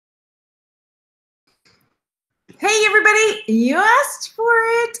Hey everybody, you asked for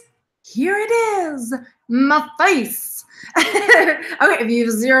it. Here it is, my face. Okay, if you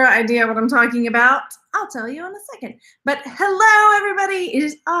have zero idea what I'm talking about, I'll tell you in a second. But hello everybody, it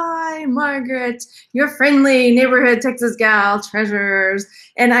is I, Margaret, your friendly neighborhood Texas gal treasures.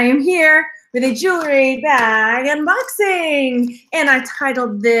 And I am here with a jewelry bag unboxing. And I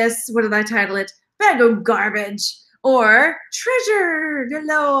titled this, what did I title it? Bag of Garbage or Treasure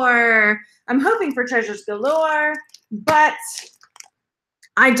Galore. I'm hoping for treasures galore, but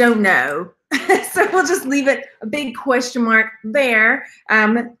I don't know. So we'll just leave it a big question mark there.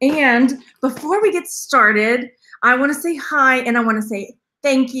 And before we get started, I want to say hi and I want to say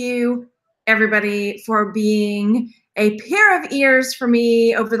thank you, everybody, for being a pair of ears for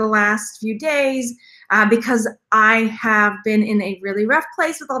me over the last few days because I have been in a really rough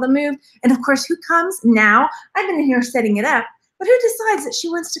place with all the move. And of course, who comes now? I've been in here setting it up. But who decides that she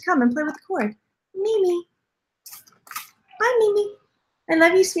wants to come and play with the cord? Mimi. Hi, Mimi. I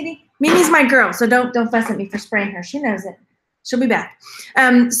love you, sweetie. Mimi's my girl, so don't fuss at me for spraying her. She knows it. She'll be back.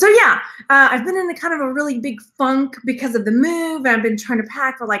 So yeah, I've been in a kind of a really big funk because of the move. I've been trying to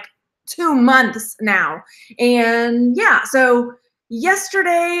pack for like 2 months now. And yeah, so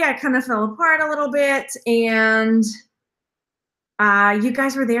yesterday I kind of fell apart a little bit and you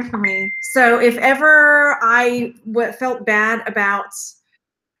guys were there for me. So if ever I felt bad about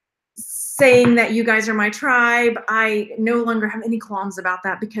saying that you guys are my tribe, I no longer have any qualms about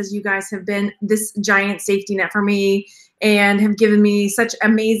that because you guys have been this giant safety net for me and have given me such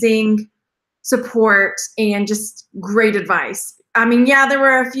amazing support and just great advice. I mean, yeah, there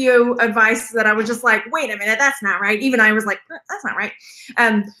were a few advice that I was just like, wait a minute, that's not right. Even I was like, that's not right.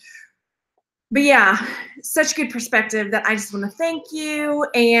 But yeah, such good perspective that I just want to thank you.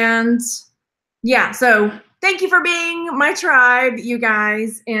 And yeah, so thank you for being my tribe, you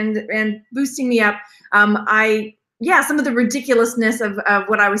guys, and boosting me up. Yeah, some of the ridiculousness of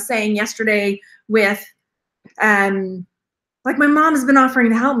what I was saying yesterday with, like my mom has been offering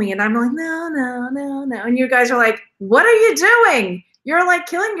to help me and I'm like, no. And you guys are like, what are you doing? You're like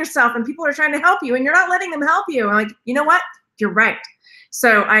killing yourself and people are trying to help you and you're not letting them help you. I'm like, you know what? You're right.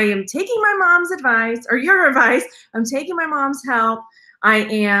 So I am taking my mom's advice or your advice. I'm taking my mom's help.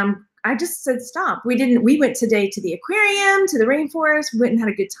 I just said stop. We went today to the aquarium, to the rainforest, went and had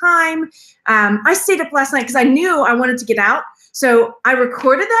a good time. I stayed up last night because I knew I wanted to get out. So I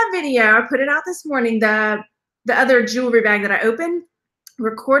recorded that video. I put it out this morning, the other jewelry bag that I opened,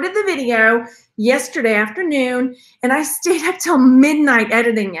 recorded the video yesterday afternoon, and I stayed up till midnight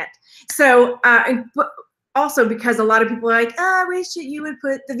editing it. So also because a lot of people are like, oh, I wish you would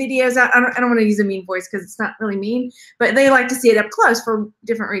put the videos out. I don't want to use a mean voice because it's not really mean, but they like to see it up close for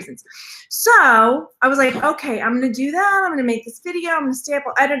different reasons. So I was like, okay, I'm going to do that. I'm going to make this video. I'm going to stay up,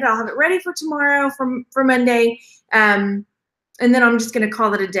 I'll edit it. I'll have it ready for tomorrow for Monday. And then I'm just going to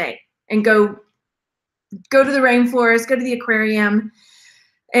call it a day and go to the rainforest, go to the aquarium.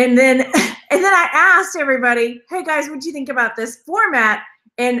 And then I asked everybody, hey guys, what do you think about this format?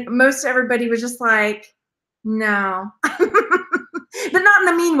 And most everybody was just like, no, but not in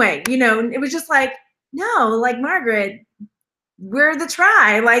a mean way. You know, it was just like, no, like Margaret, we're the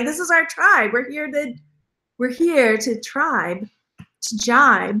tribe. Like this is our tribe. We're here to tribe, to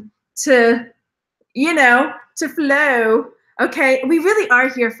jibe, to, you know, to flow. Okay, we really are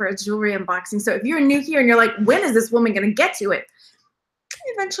here for a jewelry unboxing. So if you're new here and you're like, when is this woman gonna get to it?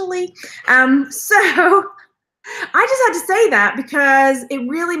 Eventually. So I just had to say that because it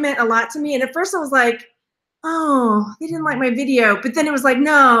really meant a lot to me. And at first I was like, oh, they didn't like my video. But then it was like,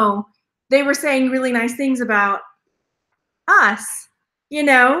 no, they were saying really nice things about us, you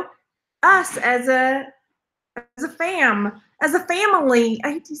know, us as a family.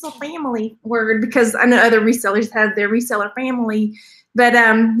 I hate to use a family word because I know other resellers have their reseller family. But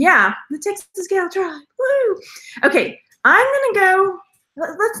yeah, the Texas Gal Tribe. Woo! Okay, I'm gonna go.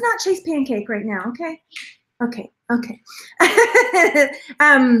 Let's not chase Pancake right now, okay? Okay.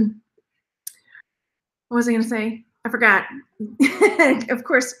 What was I gonna say? I forgot. Of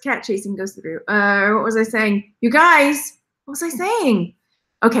course, cat chasing goes through. What was I saying? You guys, what was I saying?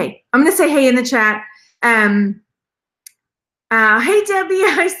 Okay, I'm gonna say hey in the chat. Hey Debbie,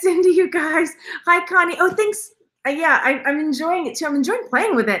 hi Cindy, you guys. Hi Connie. Oh, thanks. Yeah, I'm enjoying it too. I'm enjoying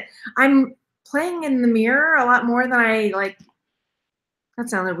playing with it. I'm playing in the mirror a lot more than I like. That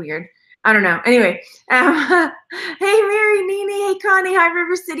sounded weird. I don't know. Anyway, hey Mary, Nene, hey Connie, hi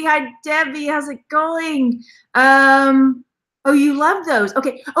River City, hi Debbie, how's it going? Oh, you love those.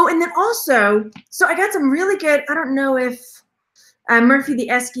 Okay. Oh, and then also, so I got some really good. I don't know if Murphy the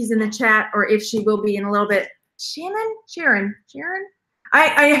Esky's in the chat or if she will be in a little bit. Sharon.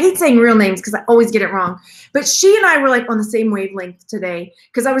 I hate saying real names because I always get it wrong. But she and I were like on the same wavelength today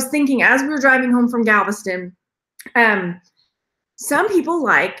because I was thinking as we were driving home from Galveston, some people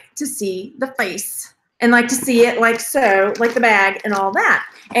like to see the face and like to see it like so, like the bag and all that.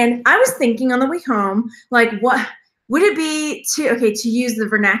 And I was thinking on the way home, like what would it be to use the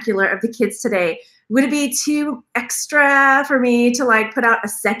vernacular of the kids today? Would it be too extra for me to like put out a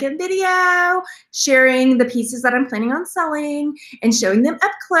second video sharing the pieces that I'm planning on selling and showing them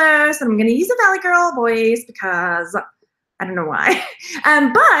up close? And I'm going to use a Valley Girl voice because I don't know why.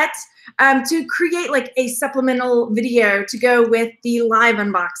 But to create like a supplemental video to go with the live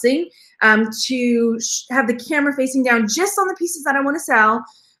unboxing, to have the camera facing down just on the pieces that I want to sell,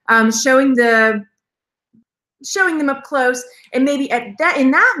 showing them up close, and maybe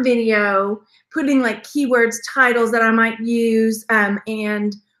in that video putting like keywords, titles that I might use,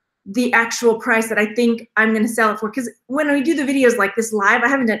 and the actual price that I think I'm going to sell it for. Because when we do the videos like this live, I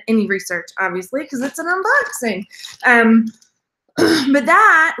haven't done any research, obviously, because it's an unboxing. But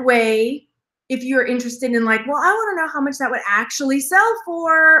that way, if you're interested in like, well, I want to know how much that would actually sell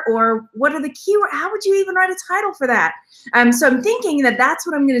for, or what are the keywords, how would you even write a title for that? So I'm thinking that that's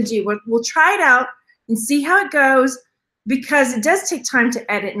what I'm going to do. We'll try it out and see how it goes, because it does take time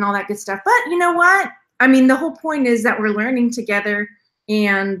to edit and all that good stuff. But you know what? I mean, the whole point is that we're learning together.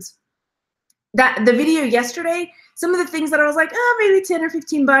 And that the video yesterday, some of the things that I was like, oh, maybe 10 or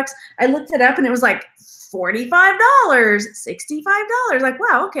 15 bucks, I looked it up and it was like $45, $65. Like,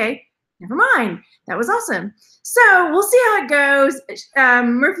 wow, okay, never mind. That was awesome. So we'll see how it goes.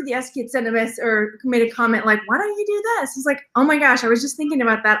 Murphy the S Kid sent a mess or made a comment like, why don't you do this? It's like, oh my gosh, I was just thinking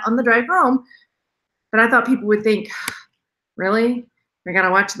about that on the drive home. But I thought people would think, really? We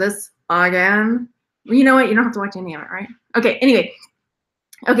gotta watch this again? Well, you know what? You don't have to watch any of it, right? Okay, anyway.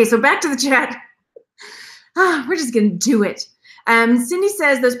 Okay, so back to the chat. We're just gonna do it. Cindy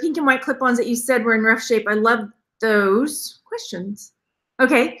says, those pink and white clip-ons that you said were in rough shape. I love those. Questions.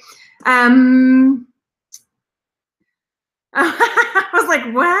 Okay. I was like,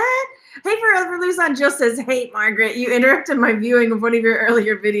 what? Hey, Forever Luzon Jill says, hey, Margaret, you interrupted my viewing of one of your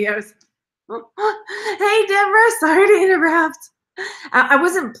earlier videos. Hey, Deborah, sorry to interrupt. I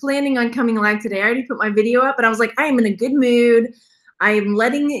wasn't planning on coming live today. I already put my video up, but I was like, I am in a good mood. I am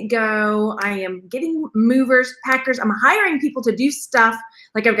letting it go. I am getting movers, packers. I'm hiring people to do stuff.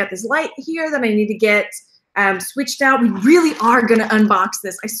 Like I've got this light here that I need to get switched out. We really are going to unbox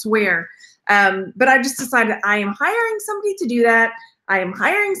this, I swear. But I just decided I am hiring somebody to do that. I am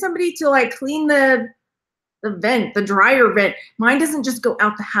hiring somebody to like clean the vent, the dryer vent. Mine doesn't just go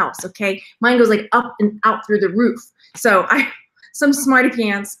out the house, okay? Mine goes like up and out through the roof. So some smarty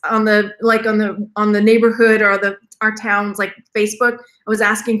pants on the neighborhood or our town's like Facebook. I was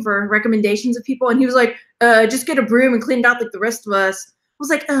asking for recommendations of people, and he was like, just get a broom and clean it out like the rest of us. I was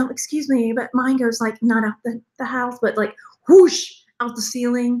like, oh, excuse me, but mine goes like not out the house, but like whoosh out the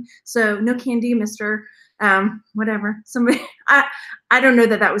ceiling. So no can do, mister. Whatever. Somebody, I don't know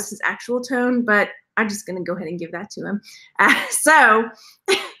that was his actual tone, but I'm just gonna go ahead and give that to him. So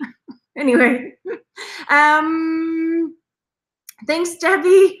anyway, thanks,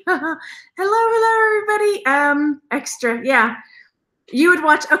 Debbie. hello, everybody. Extra, yeah. You would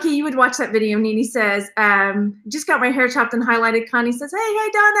watch that video, Nini says. Just got my hair chopped and highlighted. Connie says, hey,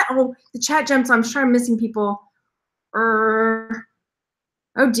 Donna. Oh, the chat jumps. I'm sure I'm missing people. Oh,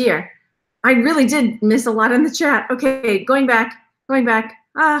 dear. I really did miss a lot in the chat. Okay, going back.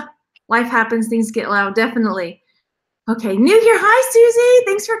 Life happens. Things get loud. Definitely. Okay, new here. Hi, Susie.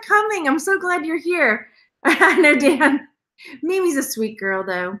 Thanks for coming. I'm so glad you're here. I know, Dan. Mimi's a sweet girl,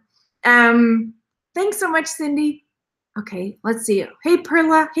 though. Thanks so much, Cindy. Okay, let's see. Hey,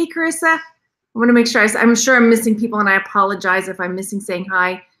 Perla. Hey, Carissa. I want to make sure I'm sure I'm missing people, and I apologize if I'm missing saying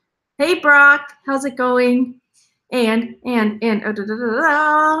hi. Hey, Brock. How's it going? And I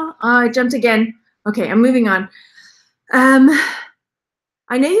jumped again. Okay, I'm moving on.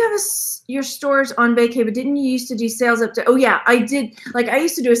 I know you have your stores on vacay, but didn't you used to do sales update? Oh yeah, I did. Like I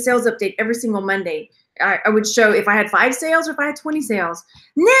used to do a sales update every single Monday. I would show if I had 5 sales or if I had 20 sales.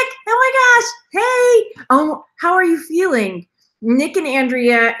 Nick, oh my gosh, hey, oh, how are you feeling? Nick and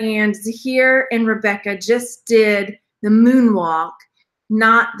Andrea and Zahir and Rebecca just did the moonwalk,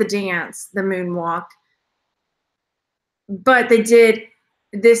 not the dance, the moonwalk. But they did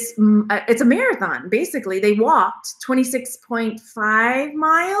this, it's a marathon, basically. They walked 26.5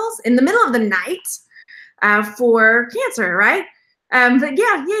 miles in the middle of the night for cancer, right? But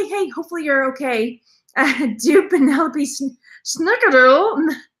yeah, yay, hey, hopefully you're okay. Do Penelope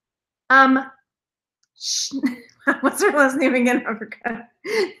Snickerdoodle. What's her last name again?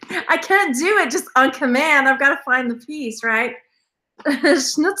 I can't do it just on command. I've got to find the piece, right?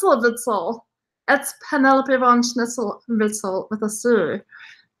 Schnitzelwitzel. It's Penelope von Schnitzelwitzel with a C.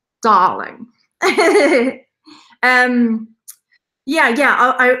 Darling. Yeah,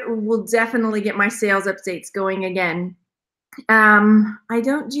 I will definitely get my sales updates going again. I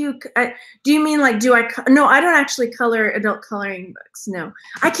don't do, do you mean like, no, I don't actually color adult coloring books. No,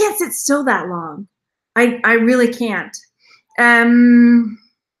 I can't sit still that long. I really can't.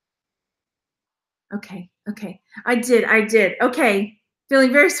 Okay. I did. Okay.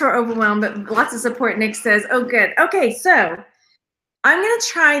 Feeling very sore, overwhelmed, but lots of support, Nick says. Oh, good. Okay, so I'm going to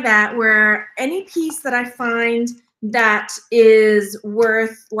try that where any piece that I find that is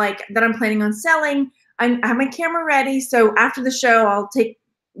worth, like, that I'm planning on selling, I have my camera ready. So after the show, I'll take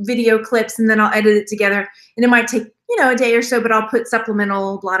video clips and then I'll edit it together. And it might take, a day or so, but I'll put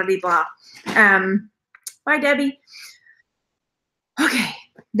supplemental blah-de-blah. Bye, Debbie. Okay,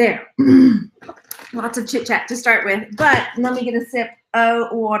 there. Lots of chit chat to start with, but let me get a sip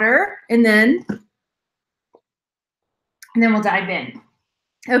of water and then we'll dive in.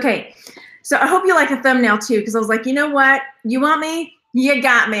 Okay, so I hope you like the thumbnail too, because I was like, you know what? You want me? You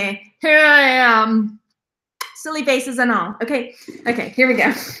got me. Here I am. Silly faces and all. Okay, here we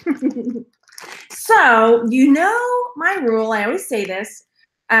go. So, my rule, I always say this,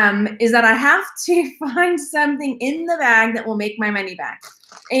 is that I have to find something in the bag that will make my money back.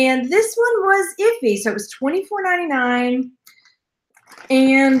 And this one was iffy, so it was $24.99,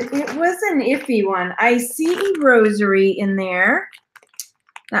 and it was an iffy one. I see a rosary in there.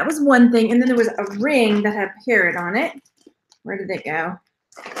 That was one thing, and then there was a ring that had a parrot on it. Where did it go?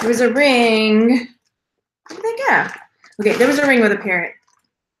 There was a ring. Where did it go? Okay, there was a ring with a parrot.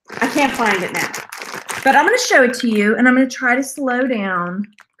 I can't find it now. But I'm going to show it to you, and I'm going to try to slow down,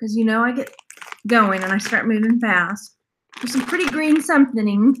 because I get going and I start moving fast. There's some pretty green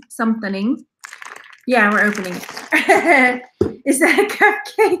something. Yeah, we're opening it. Is that a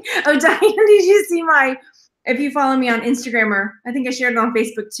cupcake? Oh, Diane, did you see if you follow me on Instagram, or I think I shared it on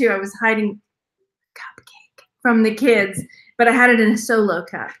Facebook too, I was hiding cupcake from the kids, but I had it in a solo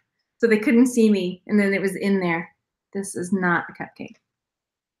cup, so they couldn't see me, and then it was in there. This is not a cupcake.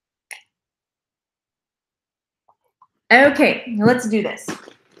 Okay, let's do this.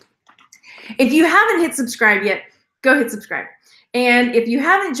 If you haven't hit subscribe yet, go hit subscribe. And if you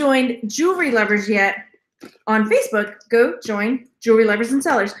haven't joined Jewelry Lovers yet on Facebook, go join Jewelry Lovers and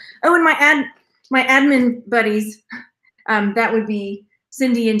Sellers. Oh, and my admin buddies, that would be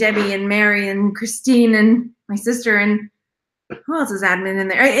Cindy and Debbie and Mary and Christine and my sister, and who else is admin in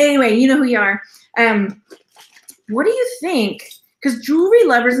there? Anyway, you know who you are. What do you think? Because Jewelry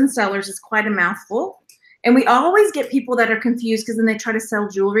Lovers and Sellers is quite a mouthful. And we always get people that are confused because then they try to sell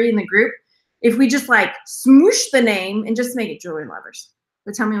jewelry in the group. If we just like smoosh the name and just make it Jewelry Lovers.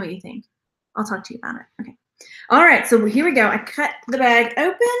 But tell me what you think. I'll talk to you about it. Okay. All right. So here we go. I cut the bag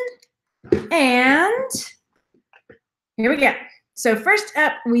open and here we go. So first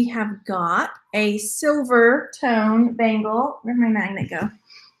up, we have got a silver tone bangle. Where'd my magnet go?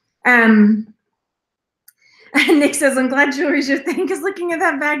 Nick says, I'm glad jewelry's your thing because looking at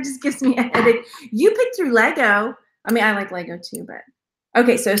that bag just gives me a headache. You picked through Lego. I mean, I like Lego too, but.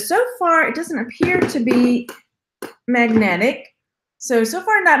 Okay, so far it doesn't appear to be magnetic. So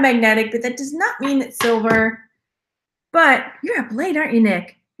far not magnetic, but that does not mean it's silver. But you're up late, aren't you,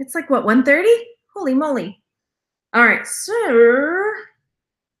 Nick? It's like, what, 1:30? Holy moly. All right, so,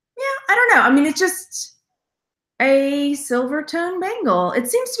 yeah, I don't know. I mean, it's just a silver tone bangle. It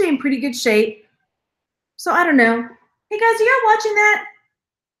seems to be in pretty good shape. So I don't know. Hey guys, you guys watching that?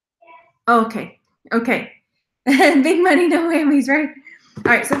 Oh, okay. Big money, no whammies, right? All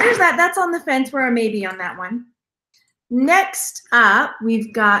right, so there's that. That's on the fence. We're a maybe on that one. Next up,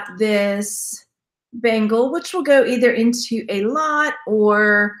 we've got this bangle, which will go either into a lot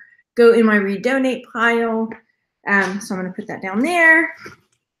or go in my redonate pile. So I'm going to put that down there.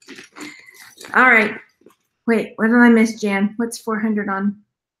 All right. Wait, what did I miss, Jan? What's 400 on?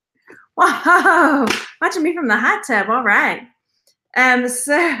 Whoa, watching me from the hot tub. All right.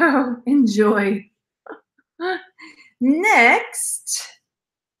 So enjoy. Next,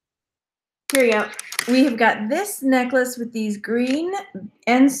 here we go. We have got this necklace with these green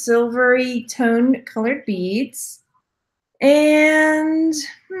and silvery tone colored beads. And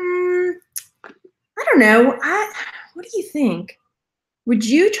I don't know. What do you think? Would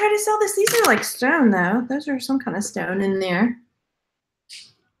you try to sell this? These are like stone, though. Those are some kind of stone in there.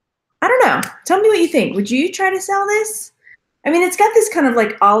 I don't know. Tell me what you think. Would you try to sell this? I mean, it's got this kind of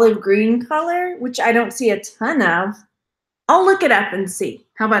like olive green color, which I don't see a ton of. I'll look it up and see.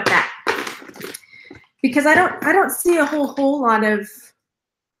 How about that? Because I don't see a whole lot of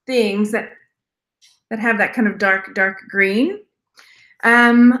things that have that kind of dark green.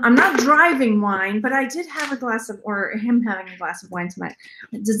 I'm not driving wine, but I did have a glass of, or him having a glass of wine tonight.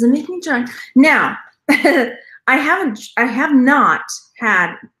 It doesn't make me drunk. Now, I have not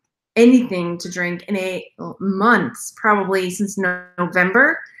had anything to drink in months, probably since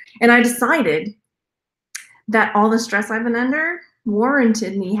November. And I decided that all the stress I've been under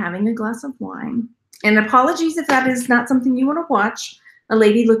warranted me having a glass of wine. And apologies if that is not something you want to watch. A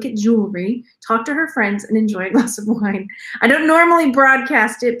lady look at jewelry, talk to her friends, and enjoy a glass of wine. I don't normally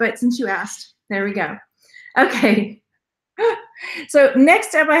broadcast it, but since you asked, there we go. Okay. So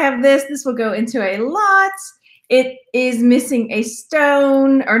next up I have this. This will go into a lot. It is missing a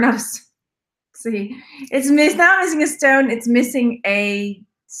stone, or not a, see, it's not missing a stone. It's missing a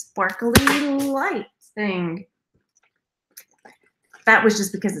sparkly light thing. That was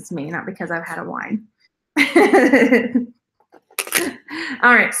just because it's me, not because I've had a wine.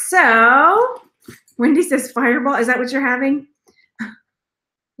 All right, so Wendy says Fireball. Is that what you're having?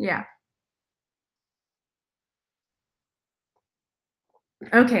 Yeah.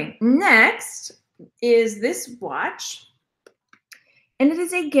 Okay, next is this watch. And it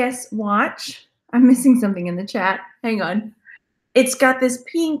is a Guess watch. I'm missing something in the chat. Hang on. It's got this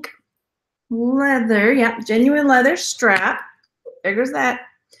pink leather, yeah, genuine leather strap. There goes that.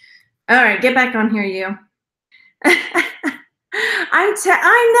 All right, get back on here, you.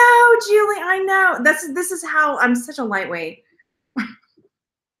 I know, Julie, I know. This is how I'm such a lightweight.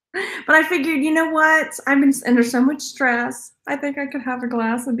 But I figured, you know what? I've been under so much stress. I think I could have a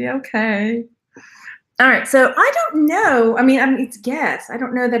glass and be okay. All right, so I don't know. I mean, it's Guess. I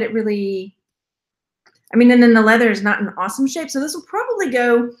don't know that it really. I mean, and then the leather is not in awesome shape, so this will probably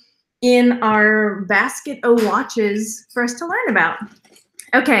go in our basket of watches for us to learn about.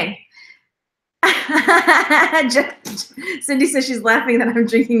 Okay. Cindy says she's laughing that I'm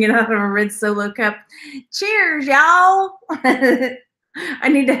drinking it out of a red Solo cup. Cheers, y'all. I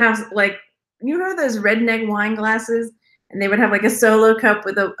need to have, like, you know those redneck wine glasses? And they would have like a Solo cup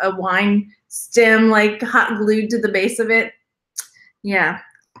with a wine stem like hot glued to the base of it. Yeah.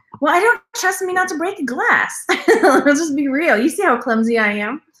 Well, I don't trust me not to break a glass. Let's just be real. You see how clumsy I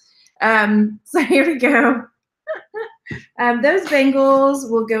am? So here we go. Those bangles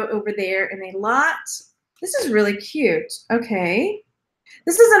will go over there in a lot. This is really cute. Okay.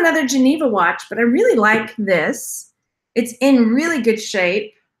 This is another Geneva watch, but I really like this. It's in really good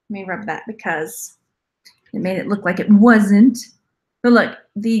shape. Let me rub that because it made it look like it wasn't. But look,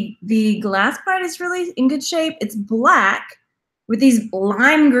 the glass part is really in good shape. It's black with these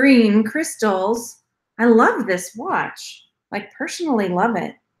lime green crystals. I love this watch. Like, personally love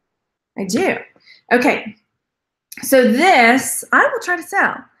it. I do. Okay. So this, I will try to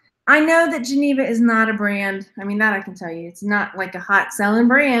sell. I know that Geneva is not a brand. I mean, that I can tell you. It's not like a hot selling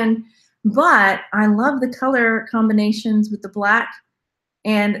brand, but I love the color combinations with the black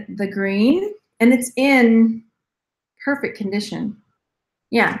and the green, and it's in perfect condition.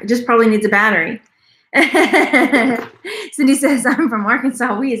 Yeah, it just probably needs a battery. Cindy says, I'm from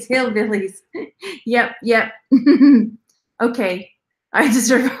Arkansas. We is hillbillies. Yep. Okay. I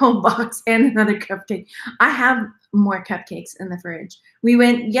deserve a whole box and another cupcake. I have more cupcakes in the fridge. We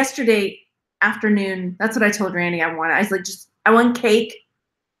went yesterday afternoon. That's what I told Randy I wanted. I was like, I want cake.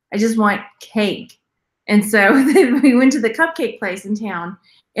 I just want cake. And so we went to the cupcake place in town,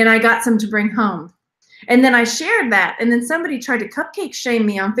 and I got some to bring home. And then I shared that, and then somebody tried to cupcake shame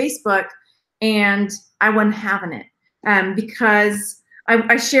me on Facebook, and I wasn't having it because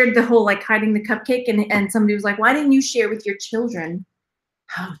I shared the whole like hiding the cupcake, and somebody was like, why didn't you share with your children?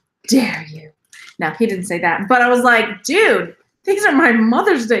 How dare you? No, he didn't say that. But I was like, dude, these are my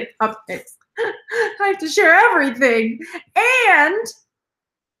Mother's Day cupcakes. I have to share everything. And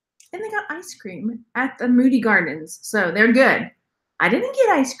they got ice cream at the Moody Gardens. So they're good. I didn't get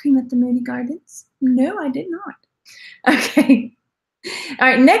ice cream at the Moody Gardens. No, I did not. Okay. All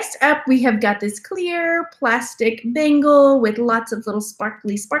right, next up, we have got this clear plastic bangle with lots of little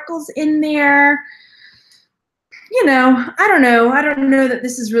sparkly sparkles in there. You know, I don't know. I don't know that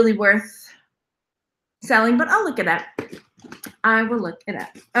this is really worth selling, but I'll look it up. I will look it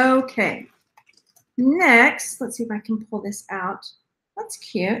up. Okay. Next, let's see if I can pull this out. That's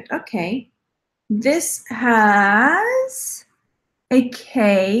cute. Okay. This has a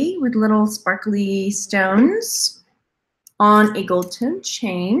K with little sparkly stones on a gold tone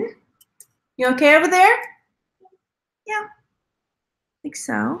chain. You okay over there? Yeah, I think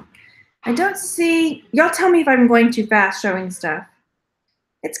so. I don't see, y'all tell me if I'm going too fast showing stuff.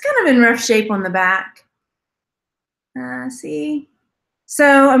 It's kind of in rough shape on the back. See?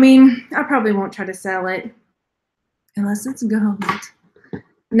 So, I mean, I probably won't try to sell it unless it's gold.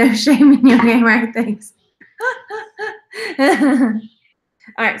 No shame in your game, right? Thanks.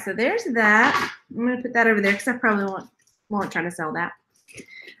 All right, so there's that. I'm gonna put that over there because I probably won't try to sell that.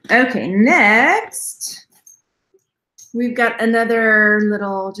 Okay, next we've got another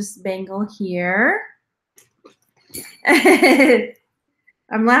little just bangle here.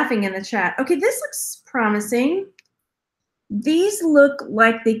 I'm laughing in the chat. Okay, this looks promising. These look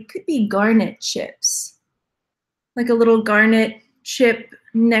like they could be garnet chips, like a little garnet chip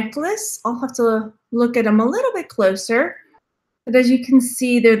necklace. I'll have to look at them a little bit closer. But as you can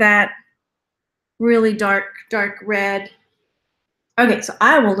see, they're that really dark red. Okay, so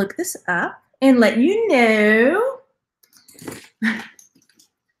I will look this up and let you know.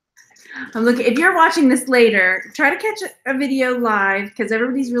 I'm looking. If you're watching this later, try to catch a video live because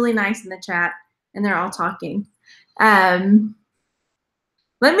everybody's really nice in the chat and they're all talking. Let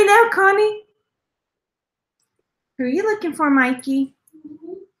me know, Connie. Who are you looking for, Mikey?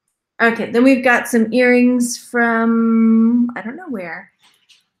 Okay, then we've got some earrings from, I don't know where.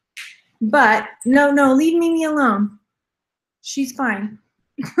 But no, leave Mimi alone. She's fine.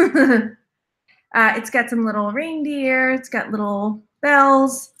 It's got some little reindeer. It's got little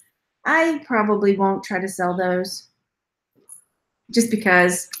bells. I probably won't try to sell those just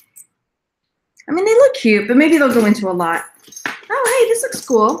because, I mean, they look cute, but maybe they'll go into a lot. Oh, hey, this looks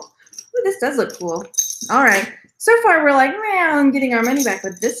cool. Ooh, this does look cool. All right. So far, we're like, man, I'm getting our money back,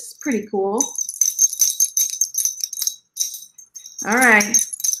 but this is pretty cool. All right.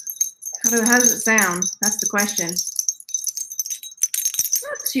 How does it sound? That's the question.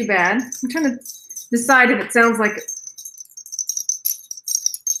 Not too bad. I'm trying to decide if it sounds like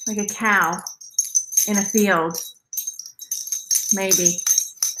a cow in a field. Maybe.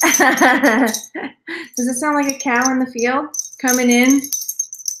 Does it sound like a cow in the field coming in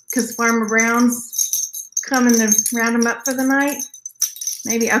because Farmer Brown's coming to round them up for the night?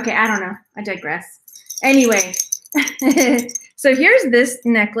 Maybe. Okay, I don't know. I digress. Anyway, so here's this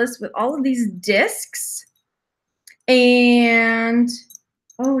necklace with all of these discs. And,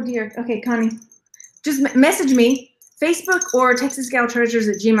 oh dear. Okay, Connie, just message me, Facebook or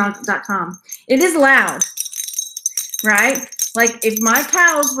TexasGalTreasures@gmail.com. It is loud, right? Like if my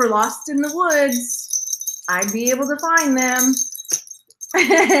cows were lost in the woods, I'd be able to find them.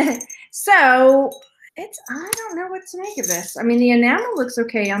 So I don't know what to make of this. I mean, the enamel looks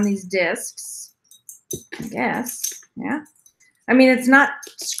okay on these discs, I guess. Yeah. I mean, it's not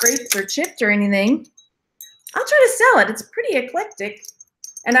scraped or chipped or anything. I'll try to sell it. It's pretty eclectic.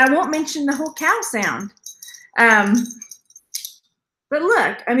 And I won't mention the whole cow sound. But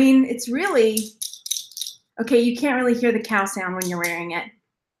look, I mean, it's really, okay, you can't really hear the cow sound when you're wearing it.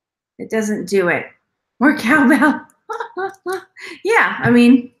 It doesn't do it. More cowbell. Yeah, I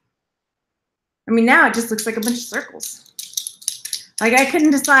mean, now it just looks like a bunch of circles. Like I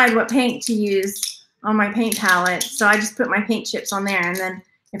couldn't decide what paint to use on my paint palette, so I just put my paint chips on there, and then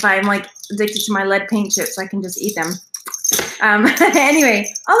if I'm like addicted to my lead paint chips, I can just eat them. Anyway,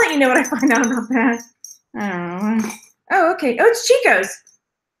 I'll let you know what I find out about that. Oh, okay. Oh, it's Chico's.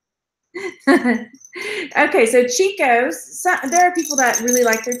 Okay, so Chico's. There are people that really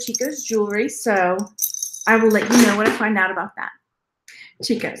like their Chico's jewelry, so I will let you know what I find out about that.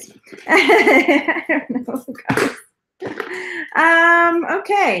 Chico's. I don't know, guys.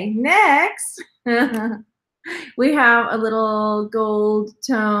 Okay, next we have a little gold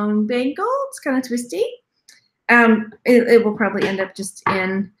tone bangle. It's kind of twisty. It will probably end up just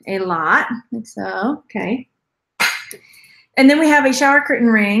in a lot, like so. Okay. And then we have a shower curtain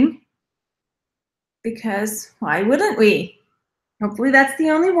ring because why wouldn't we? Hopefully that's the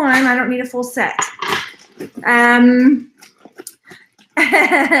only one. I don't need a full set.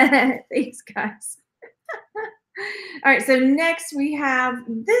 Thanks, guys. All right, so next we have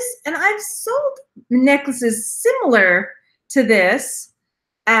this, and I've sold necklaces similar to this,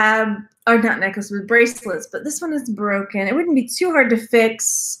 or not necklaces, with bracelets, but this one is broken. It wouldn't be too hard to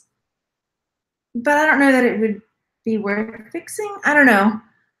fix, but I don't know that it would be worth fixing. I don't know.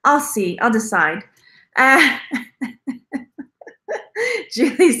 I'll see. I'll decide.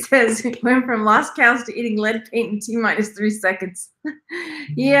 Julie says, went from lost cows to eating lead paint in T-3 seconds.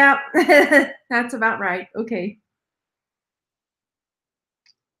 Yeah, that's about right. Okay.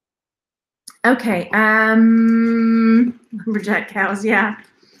 Okay, lumberjack cows, yeah.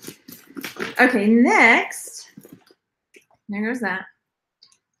 Okay, next, there goes that.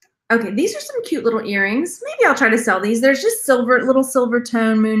 Okay, these are some cute little earrings. Maybe I'll try to sell these. There's just little silver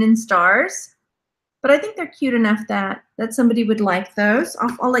tone moon and stars. But I think they're cute enough that somebody would like those.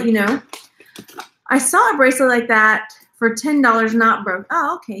 I'll let you know. I saw a bracelet like that for $10, not broke.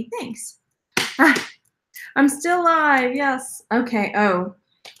 Oh, okay, thanks. I'm still live, yes. Okay, oh.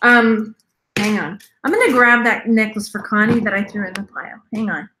 hang on. I'm going to grab that necklace for Connie that I threw in the pile. Hang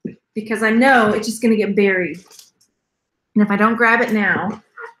on. Because I know it's just going to get buried. And if I don't grab it now,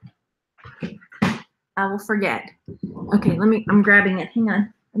 I will forget. Okay, I'm grabbing it. Hang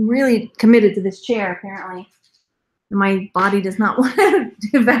on. I'm really committed to this chair, apparently. My body does not want to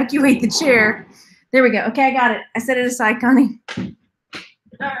evacuate the chair. There we go. Okay, I got it. I set it aside, Connie.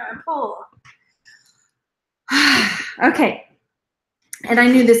 Pull. Okay. And I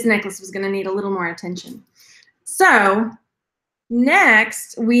knew this necklace was going to need a little more attention. So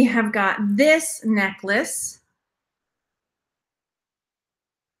next, we have got this necklace.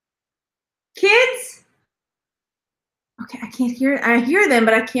 Kids? Okay, I can't hear. I hear them,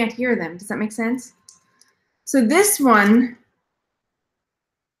 but I can't hear them. Does that make sense? So this one,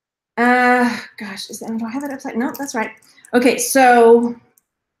 gosh, do I have it upside? No, that's right. Okay, so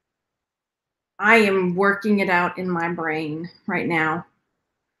I am working it out in my brain right now.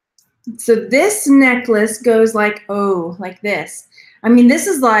 So this necklace goes like, oh, like this. I mean, this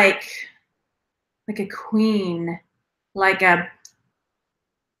is like a queen, like a,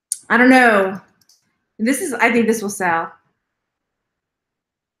 I don't know. I think this will sell.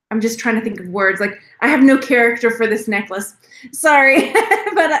 I'm just trying to think of words. Like, I have no character for this necklace. Sorry.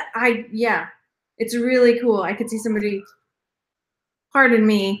 But yeah, it's really cool. I could see somebody, pardon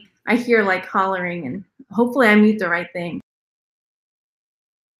me, I hear like hollering, and hopefully I mute the right thing.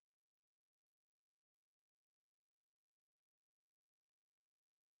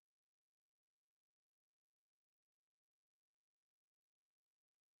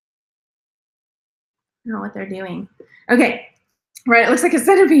 I don't know what they're doing. Okay. Right, it looks like a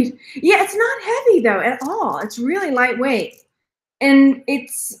centipede. Yeah, it's not heavy though at all. It's really lightweight. And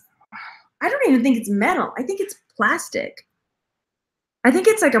I don't even think it's metal. I think it's plastic. I think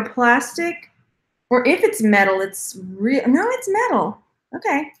it's like a plastic, or if it's metal, it's real. No, it's metal.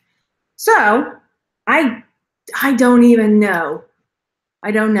 Okay. So I don't even know.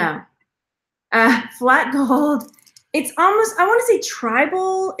 I don't know. Flat gold. It's almost, I want to say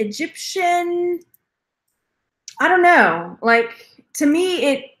tribal, Egyptian. I don't know. Like, to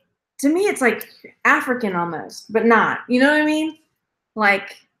me it's like African almost, but not. You know what I mean?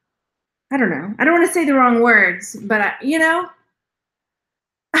 Like, I don't know. I don't want to say the wrong words, but you know,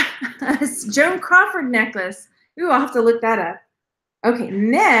 Joan Crawford necklace. Ooh, I'll have to look that up. Okay,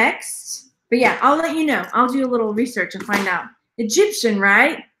 next. But yeah, I'll let you know. I'll do a little research and find out. Egyptian,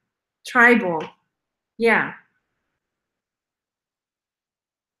 right? Tribal. Yeah.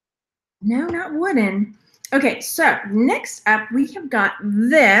 No, not wooden. Okay, so next up we have got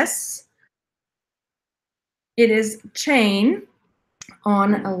this. It is chain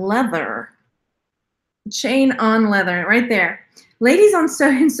on leather. Chain on leather, right there. Ladies on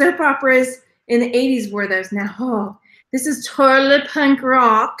soap operas in the 80s wore those. Now, oh, this is totally punk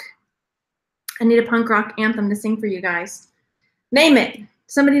rock. I need a punk rock anthem to sing for you guys. Name it.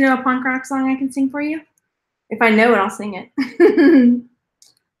 Somebody know a punk rock song I can sing for you? If I know it, I'll sing it.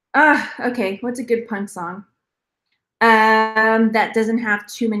 Okay, what's a good punk song? That doesn't have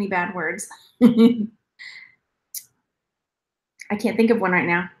too many bad words. I can't think of one right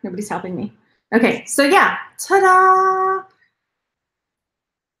now. Nobody's helping me. Okay, so yeah, ta-da!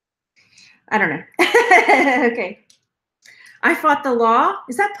 I don't know. Okay. I fought the law.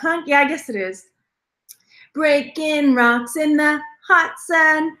 Is that punk? Yeah, I guess it is. Breaking rocks in the hot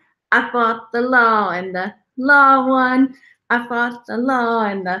sun. I fought the law and the law won. I fought the law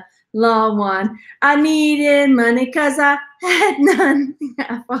and the law won. I needed money because I had none.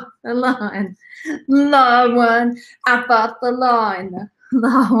 I fought the law and law won. I fought the law and the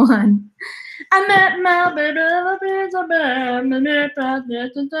law won. I met my baby,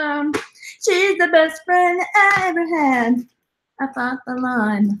 she's the best friend I ever had. I fought the law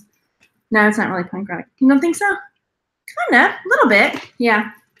and... No, it's not really punk rock. You don't think so? Kind of, a little bit.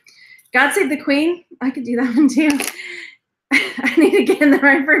 Yeah. God Save the Queen. I could do that one too. I need to get in the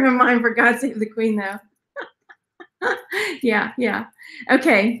right frame of mind for God Save the Queen, though. Yeah, yeah.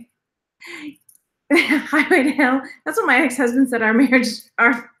 Okay. Highway to Hell. That's what my ex-husband said our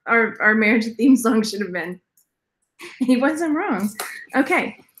marriage theme song should have been. He wasn't wrong.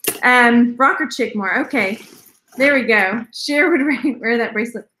 Okay. Rocker chick more. Okay. There we go. Cher would wear that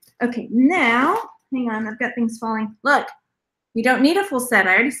bracelet. Okay, now, hang on, I've got things falling. Look, you don't need a full set.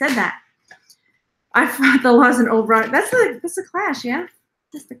 I already said that. I fought the laws in old rock. That's a Clash, yeah?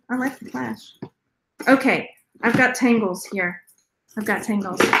 I like the Clash. Okay, I've got tangles here. I've got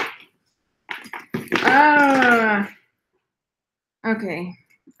tangles. Okay,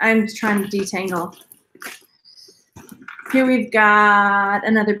 I'm trying to detangle. Here we've got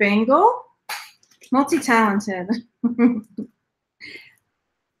another bangle. Multi-talented.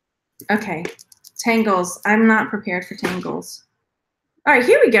 Okay, tangles. I'm not prepared for tangles. All right,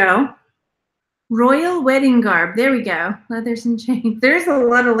 here we go. Royal wedding garb. There we go. Leathers and chains. There's a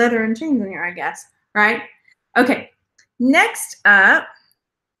lot of leather and chains in here, I guess. Right? Okay. Next up,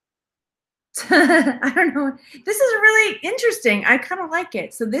 I don't know. This is really interesting. I kind of like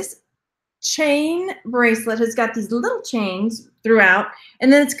it. So this chain bracelet has got these little chains throughout,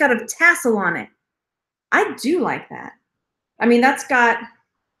 and then it's got a tassel on it. I do like that. I mean, that's got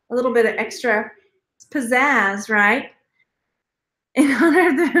a little bit of extra pizzazz, right? In honor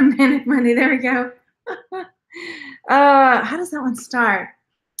of the manic money. There we go. How does that one start?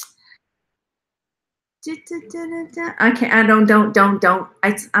 Okay, I don't.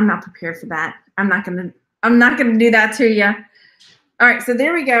 I'm not prepared for that. I'm not gonna do that to you. All right, so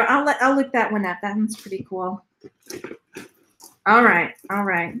there we go. I'll look that one up. That one's pretty cool. All right.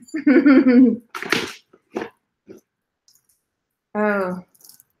 Oh,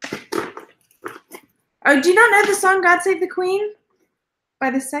 do you not know the song "God Save the Queen" by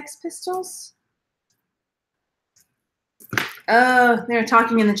the Sex Pistols? Oh, they're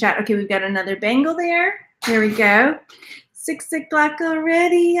talking in the chat. Okay, we've got another bangle there. There we go. 6 o'clock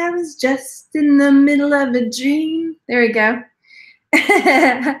already. I was just in the middle of a dream. There we go.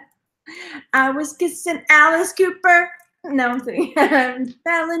 I was kissing Alice Cooper. No, I'm kidding.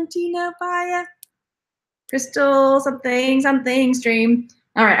 Valentina Paya. Crystal something stream.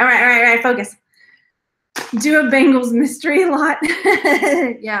 All right. Focus. Do a Bengals mystery lot.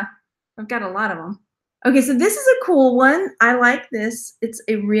 Yeah, I've got a lot of them. Okay, so this is a cool one. I like this. It's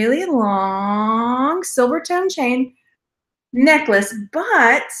a really long silver tone chain necklace,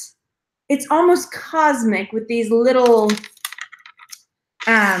 but it's almost cosmic with these little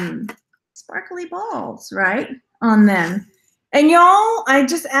sparkly balls, right, on them. And y'all, I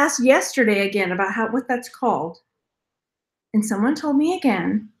just asked yesterday again about what that's called. And someone told me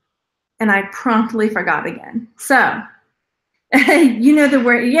again, and I promptly forgot again. So, you know the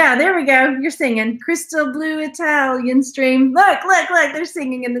word. Yeah, there we go. You're singing. Crystal Blue Italian Stream. Look. They're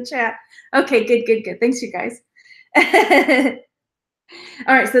singing in the chat. Okay, good. Thanks, you guys.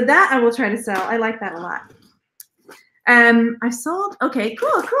 All right, so that I will try to sell. I like that a lot. I sold. Okay,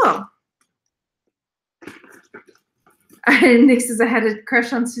 cool. Nick says I had a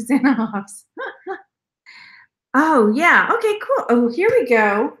crush on Susanna Hoffs. Oh, yeah. Okay, cool. Oh, here we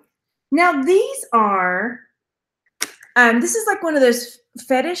go. Now, these are, this is like one of those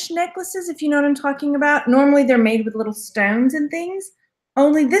fetish necklaces, if you know what I'm talking about. Normally, they're made with little stones and things.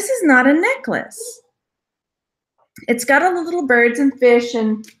 Only this is not a necklace. It's got all the little birds and fish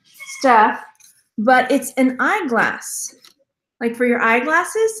and stuff, but it's an eyeglass. Like for your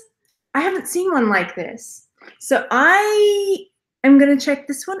eyeglasses. I haven't seen one like this. So I am going to check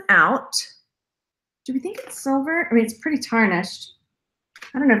this one out. Do we think it's silver? I mean, it's pretty tarnished.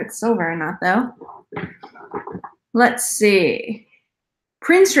 I don't know if it's silver or not, though. Let's see.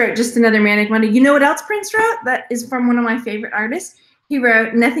 Prince wrote Just Another Manic Monday. You know what else Prince wrote? That is from one of my favorite artists. He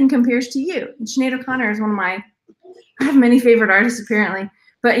wrote Nothing Compares to You. And Sinead O'Connor is one of my, I have many favorite artists apparently.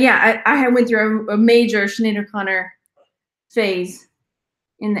 But yeah, I went through a major Sinead O'Connor phase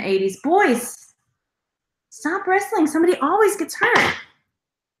in the 80s. Boys, stop wrestling. Somebody always gets hurt.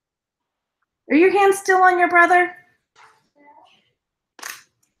 Are your hands still on your brother?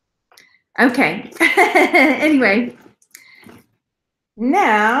 Okay. Anyway.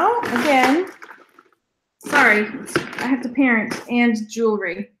 Now, again, sorry, I have to parent and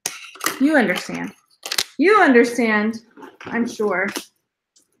jewelry. You understand. You understand, I'm sure.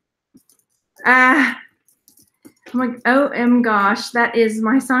 I'm like, oh gosh, that is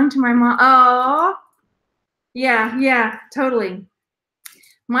my song to my mom. Oh, yeah, totally.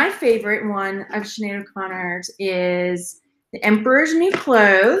 My favorite one of Sinead O'Connor's is The Emperor's New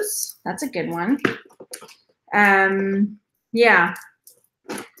Clothes. That's a good one. Yeah.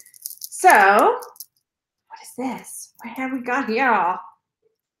 So, what is this? What have we got here?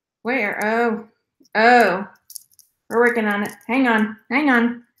 Where? Oh. We're working on it. Hang on.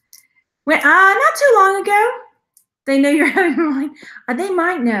 Wait, not too long ago. They know you're having wine. They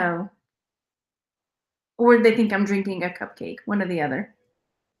might know. Or they think I'm drinking a cupcake. One or the other.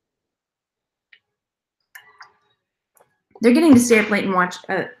 They're getting to stay up late and watch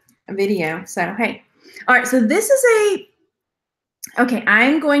a video. So, hey. All right, so this is a... Okay,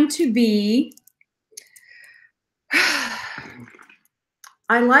 I'm going to be...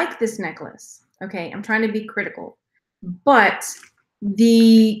 I like this necklace. Okay, I'm trying to be critical. But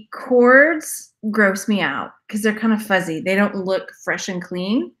the cords gross me out because they're kind of fuzzy. They don't look fresh and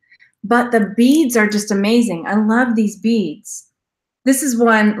clean. But the beads are just amazing. I love these beads. This is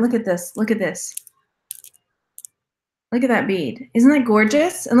one. Look at this. Look at this. Look at that bead. Isn't that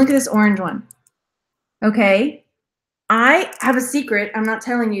gorgeous? And look at this orange one. Okay. I have a secret. I'm not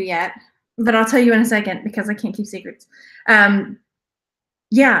telling you yet, but I'll tell you in a second because I can't keep secrets.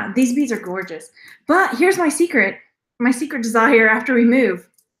 Yeah, these beads are gorgeous. But here's my secret. My secret desire after we move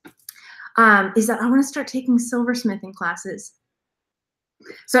is that I want to start taking silversmithing classes.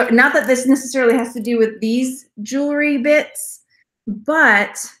 So not that this necessarily has to do with these jewelry bits,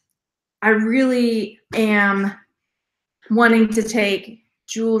 but I really am wanting to take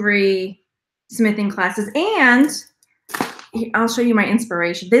jewelry smithing classes. And I'll show you my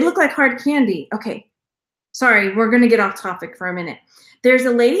inspiration. They look like hard candy. Okay, sorry, we're going to get off topic for a minute. There's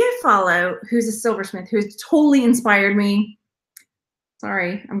a lady I follow who's a silversmith who's totally inspired me.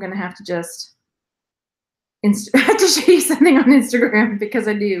 Sorry, I'm going to have to just have to show you something on Instagram because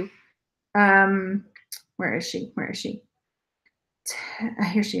I do. Where is she? Where is she?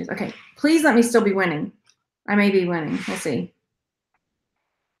 Here she is. Okay, please let me still be winning. I may be winning. We'll see.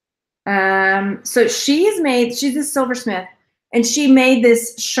 So she's a silversmith, and she made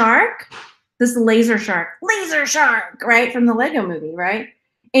this shark, this laser shark, right, from the Lego movie, right?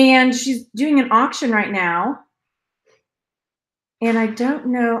 And she's doing an auction right now. And I don't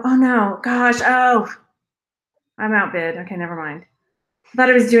know. Oh no, gosh. Oh, I'm outbid. Okay, never mind. I thought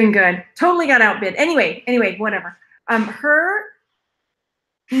I was doing good. Totally got outbid. Anyway, whatever.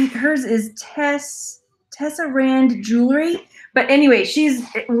 Hers is Tessa Rand Jewelry. But anyway, she's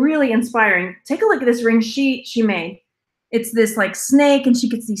really inspiring. Take a look at this ring she made. It's this like snake, and she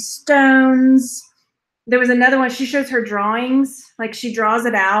gets these stones. There was another one. She shows her drawings. Like she draws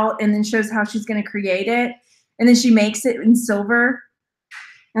it out and then shows how she's going to create it. And then she makes it in silver.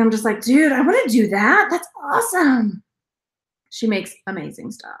 And I'm just like, dude, I want to do that. That's awesome. She makes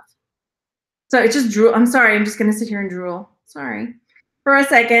amazing stuff. So it just drool. I'm sorry. I'm just going to sit here and drool. Sorry. For a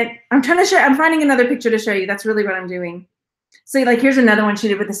second. I'm finding another picture to show you. That's really what I'm doing. See, like here's another one she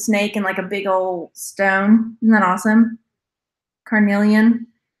did with a snake and like a big old stone. Isn't that awesome? Carnelian.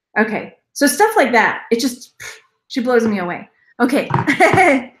 Okay. So stuff like that. It just, she blows me away. Okay.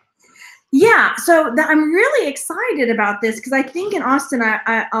 Yeah. So I'm really excited about this because I think in Austin,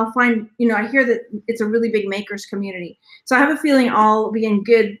 I'll find, I hear that it's a really big makers community. So I have a feeling I'll be in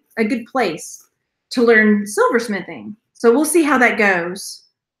a good place to learn silversmithing. So we'll see how that goes.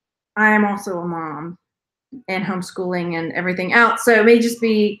 I am also a mom and homeschooling and everything else. So it may just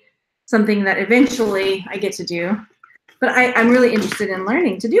be something that eventually I get to do. But I'm really interested in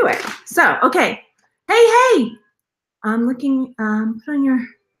learning to do it. So, okay. Hey. I'm looking, put on your,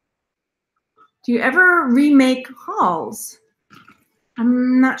 do you ever remake hauls?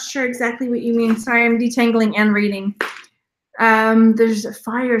 I'm not sure exactly what you mean. Sorry, I'm detangling and reading. There's a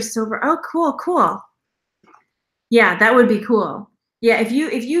fire silver. Oh, cool. Yeah, that would be cool. Yeah, if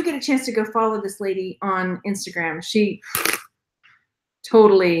you get a chance to go follow this lady on Instagram, she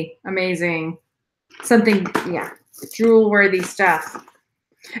totally amazing. Something, yeah, jewel-worthy stuff.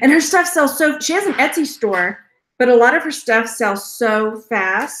 And her stuff sells she has an Etsy store, but a lot of her stuff sells so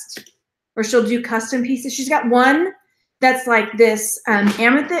fast, or she'll do custom pieces. She's got one that's like this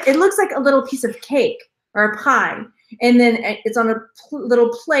amethyst. It looks like a little piece of cake or a pie. And then it's on a little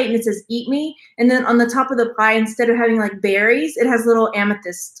plate and it says, "Eat me." And then on the top of the pie, instead of having like berries, it has little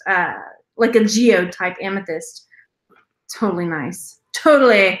amethyst, like a geode type amethyst. Totally nice.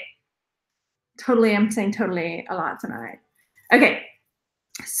 Totally. I'm saying totally a lot tonight. Okay.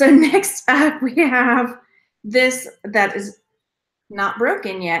 So next up we have this that is not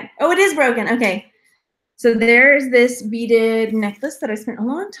broken yet. Oh, it is broken. Okay. So there's this beaded necklace that I spent a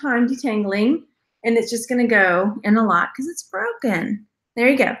long time detangling. And it's just going to go in a lot because it's broken. There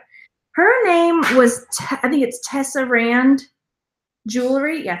you go. Her name was, I think it's Tessa Rand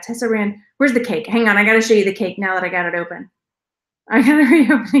Jewelry. Yeah, Tessa Rand. Where's the cake? Hang on. I got to show you the cake now that I got it open. I got to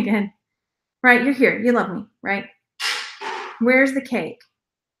reopen again. Right, you're here. You love me, right? Where's the cake?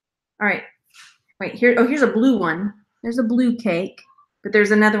 All right. Wait, here. Oh, here's a blue one. There's a blue cake. But there's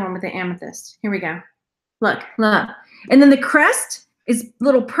another one with the amethyst. Here we go. Look. And then the crest is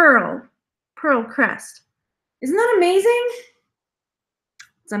little pearl crest. Isn't that amazing?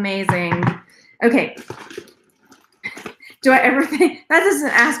 It's amazing. Okay. Do I ever think that is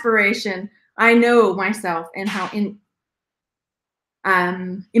an aspiration? I know myself and how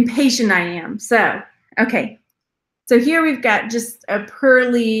impatient I am. So, okay. So here we've got just a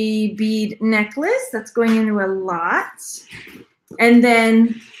pearly bead necklace that's going into a lot. And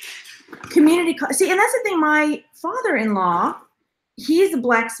then community, see, and that's the thing, my father-in-law, he's a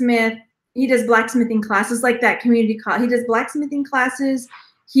blacksmith. He does blacksmithing classes like that community college. He does blacksmithing classes.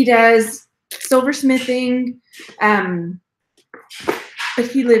 He does silversmithing. But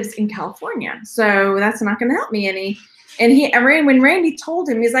he lives in California, so that's not going to help me any. And when Randy told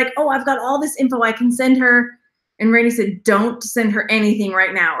him, he's like, oh, I've got all this info I can send her. And Randy said, don't send her anything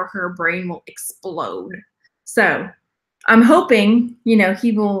right now or her brain will explode. So I'm hoping, you know,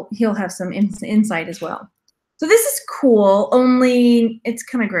 he'll have some insight as well. So this is cool, only it's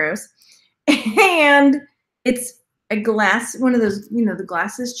kind of gross. And it's a glass, one of those, you know, the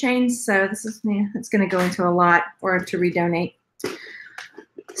glasses chains. So this is, yeah, it's going to go into a lot or to redonate.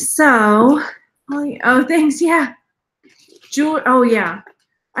 So, oh, thanks. Yeah. Jewelry. Oh, yeah.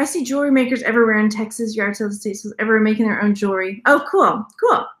 I see jewelry makers everywhere in Texas, yard sales, states, everywhere making their own jewelry. Oh, cool.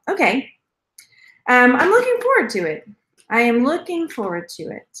 Cool. Okay. I'm looking forward to it. I am looking forward to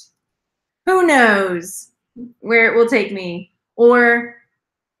it. Who knows where it will take me, or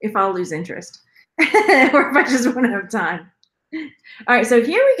if I'll lose interest, or if I just won't have time. All right, so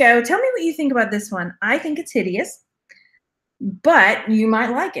here we go. Tell me what you think about this one. I think it's hideous, but you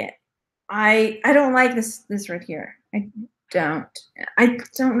might like it. I don't like this right here. I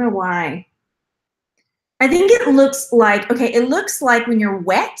don't know why. I think it looks like, okay, it looks like when you're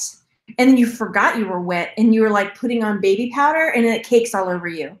wet and then you forgot you were wet and you were like putting on baby powder and it cakes all over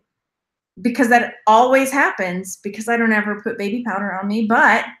you. Because that always happens, because I don't ever put baby powder on me,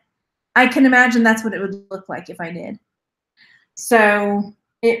 but I can imagine that's what it would look like if I did. So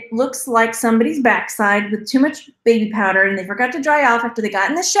it looks like somebody's backside with too much baby powder and they forgot to dry off after they got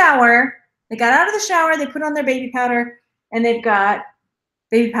in the shower. They got out of the shower, they put on their baby powder, and they've got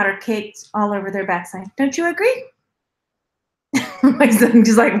baby powder caked all over their backside. Don't you agree? My son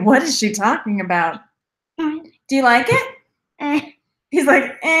is like, what is she talking about? Do you like it? He's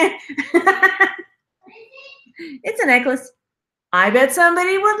like, eh. It's a necklace. I bet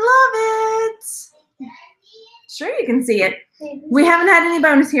somebody would love it. Sure, you can see it. We haven't had any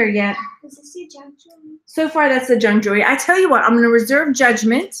bonus here yet. Is this your junk jewelry? So far, that's the junk jewelry. I tell you what, I'm going to reserve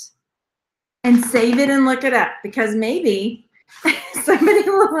judgment and save it and look it up, because maybe somebody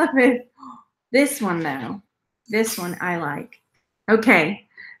will love it. This one, though. This one I like. Okay.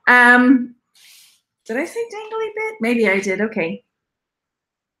 Did I say dangly bit? Maybe I did. Okay.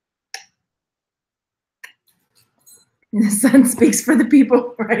 The sun speaks for the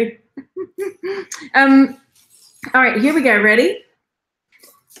people, right? All right, here we go. Ready?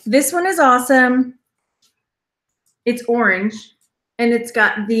 This one is awesome. It's orange, and it's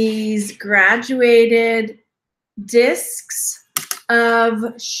got these graduated discs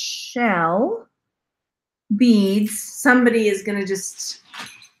of shell beads. Somebody is going to just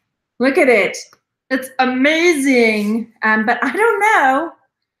look at it. It's amazing. But I don't know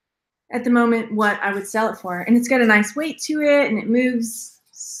at the moment what I would sell it for. And it's got a nice weight to it, and it moves.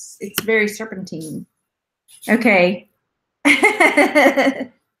 It's very serpentine. Okay.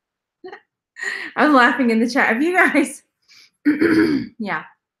 I'm laughing in the chat. Have you guys? Yeah.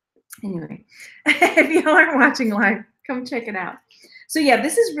 Anyway, if y'all aren't watching live, come check it out. So yeah,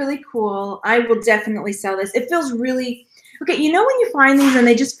 this is really cool. I will definitely sell this. It feels really, okay, you know when you find these and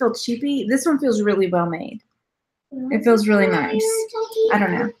they just feel cheapy? This one feels really well made. It feels really nice. I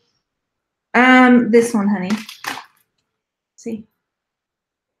don't know. This one, honey. See?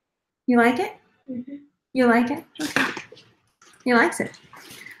 You like it? Mm-hmm. You like it? Okay. He likes it.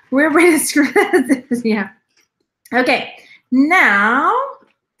 We're ready to screw this. Yeah. Okay. Now,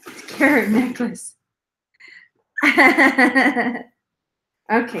 carrot necklace.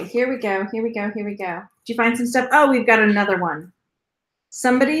 Okay, here we go. Here we go. Here we go. Did you find some stuff? Oh, we've got another one.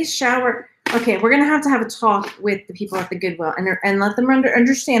 Somebody's shower. Okay, we're going to have a talk with the people at the Goodwill and let them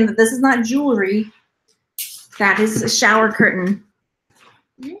understand that this is not jewelry. That is a shower curtain.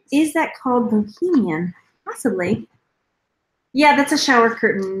 Is that called bohemian? Possibly. Yeah, that's a shower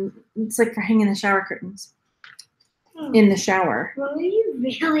curtain. It's like for hanging the shower curtains in the shower. Well, will you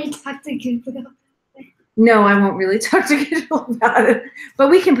really talk to Goodwill? No, I won't really talk to Goodwill about it. But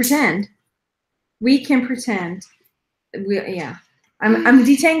we can pretend. We can pretend. Yeah. I'm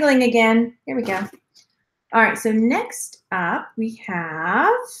detangling again. Here we go. All right, so next up we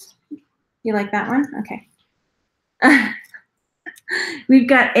have, you like that one? Okay. We've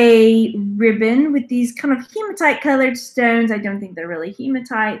got a ribbon with these kind of hematite colored stones. I don't think they're really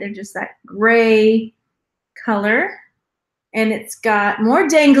hematite. They're just that gray color. And it's got more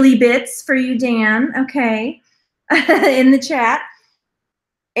dangly bits for you, Dan, okay, in the chat.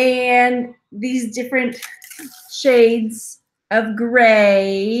 And these different shades of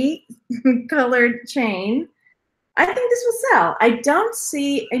gray colored chain. I think this will sell. I don't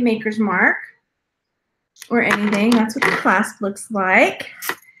see a maker's mark or anything. That's what the clasp looks like.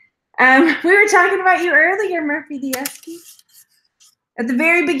 We were talking about you earlier, Murphy the Esky. At the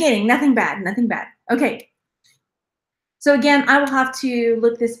very beginning, nothing bad, nothing bad. Okay. So again, I will have to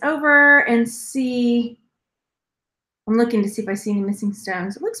look this over and see. I'm looking to see if I see any missing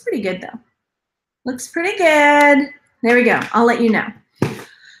stones. It looks pretty good though. Looks pretty good. There we go. I'll let you know.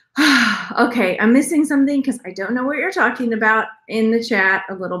 Okay, I'm missing something because I don't know what you're talking about in the chat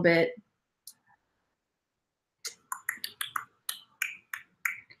a little bit.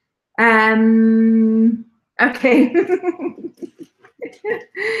 Okay.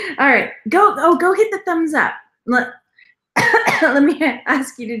 All right, go hit the thumbs up. Let me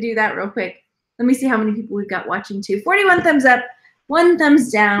ask you to do that real quick. Let me see how many people we've got watching too. 41 thumbs up, 1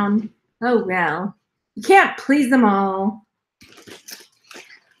 thumbs down. Oh, well, you can't please them all.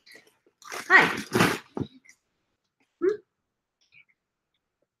 Hi.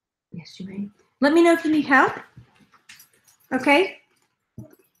 Yes, you may. Let me know if you need help. Okay.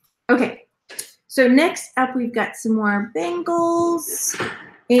 Okay. So next up, we've got some more bangles.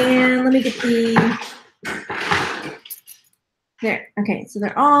 And let me get the, there. Okay, so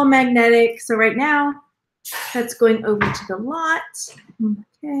they're all magnetic. So right now, that's going over to the lot.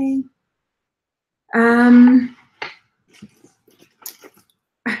 Okay.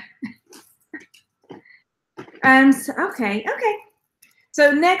 Okay.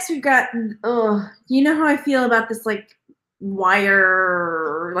 So next we've got, oh, you know how I feel about this like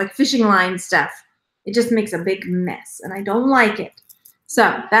wire, like fishing line stuff. It just makes a big mess and I don't like it.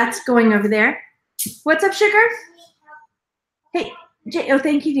 So that's going over there. What's up, sugar? Hey, oh,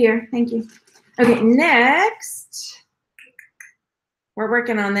 thank you, dear. Thank you. Okay, next. We're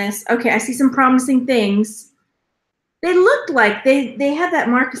working on this. Okay, I see some promising things. They looked like they had that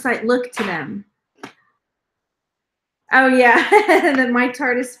Marcasite look to them. Oh yeah, that my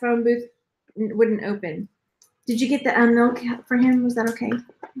TARDIS phone booth wouldn't open. Did you get the milk for him? Was that okay?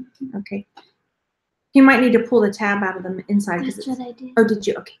 Okay. He might need to pull the tab out of the inside. That's what I did. Oh, did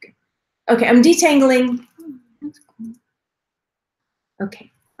you? Okay, good. Okay, I'm detangling. That's cool. Okay,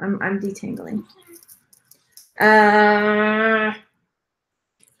 I'm detangling.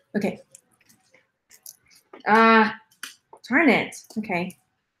 Okay. Darn it. Okay.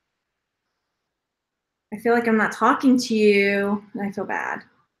 I feel like I'm not talking to you, and I feel bad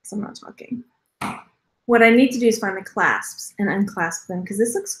because I'm not talking. What I need to do is find the clasps and unclasp them because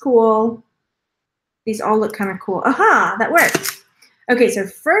this looks cool. These all look kind of cool. Aha, that worked. Okay, so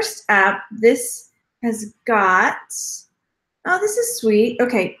first up, this has got, oh, this is sweet.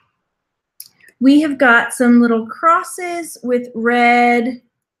 Okay, we have got some little crosses with red,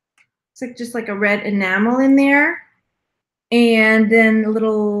 it's like just like a red enamel in there. And then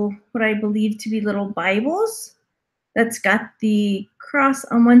little, what I believe to be little Bibles. That's got the cross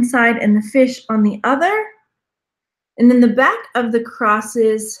on one side and the fish on the other. And then the back of the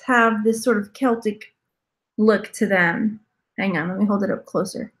crosses have this sort of Celtic look to them. Hang on, let me hold it up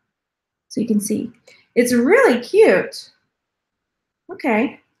closer so you can see. It's really cute.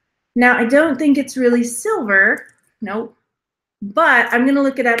 Okay. Now, I don't think it's really silver. Nope. But I'm going to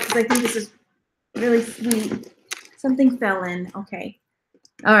look it up because I think this is really sweet. Something fell in. Okay.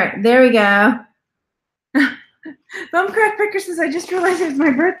 All right. There we go. Bumcraft Picker says, I just realized it's my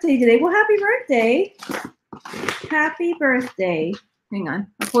birthday today. Well, happy birthday. Happy birthday. Hang on.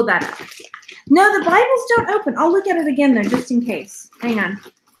 I'll pull that up. No, the Bibles don't open. I'll look at it again, though, just in case. Hang on.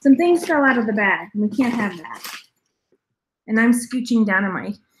 Some things fell out of the bag, and we can't have that. And I'm scooching down on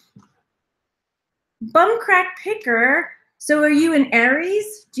my Bumcraft Picker. So are you an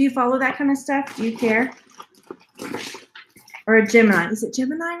Aries? Do you follow that kind of stuff? Do you care? Or a Gemini? Is it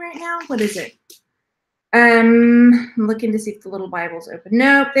Gemini right now? What is it? I'm looking to see if the little Bibles open.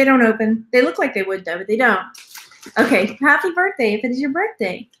 Nope, they don't open. They look like they would though, but they don't. Okay, happy birthday if it is your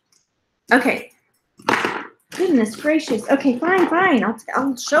birthday. Okay. Goodness gracious. Okay, fine.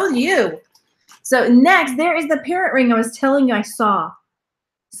 I'll show you. So next, there is the parrot ring I was telling you I saw.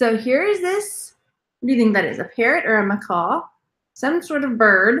 So here is this. What do you think that is? A parrot or a macaw? Some sort of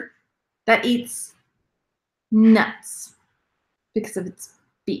bird that eats nuts because of its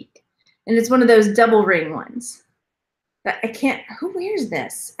beak. And it's one of those double ring ones. That I can't, who wears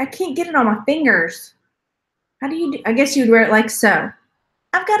this? I can't get it on my fingers. How do you do? I guess you'd wear it like so.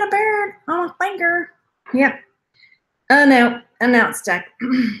 I've got a bird on my finger. Yep. Oh no, and now it's stuck.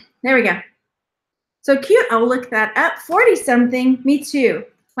 There we go. So cute, I'll look that up. 40-something, me too.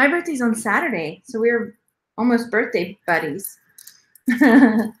 My birthday's on Saturday, so we're almost birthday buddies.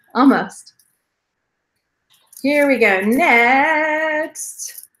 Almost. Here we go.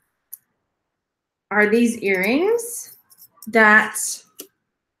 Next are these earrings that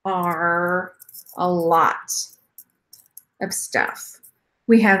are a lot of stuff.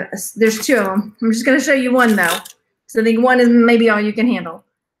 We have, there's 2 of them. I'm just going to show you one though. So I think one is maybe all you can handle.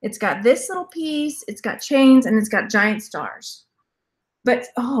 It's got this little piece, it's got chains, and it's got giant stars. But,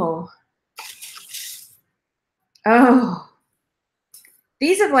 oh, Oh,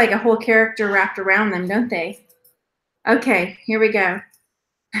 these have like a whole character wrapped around them, don't they? Okay, here we go.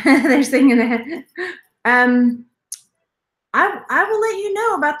 They're singing it. I will let you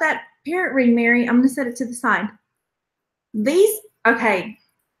know about that parrot ring, Mary. I'm gonna set it to the side. These, okay.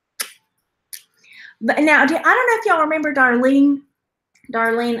 But now, I don't know if y'all remember Darlene.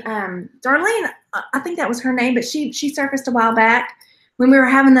 Darlene, I think that was her name, but she surfaced a while back when we were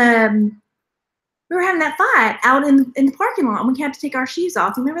having that fight out in the parking lot. And we had to take our shoes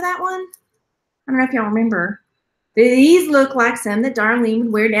off. Remember that one? I don't know if y'all remember. These look like some that Darlene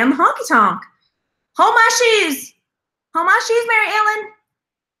would wear down the honky tonk. Hold my shoes. Hold my shoes, Mary Ellen.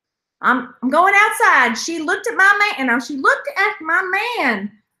 I'm going outside. She looked at my man. And she looked at my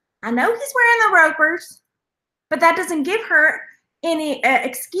man. I know he's wearing the ropers, but that doesn't give her any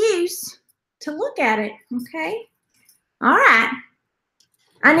excuse to look at it. Okay. All right.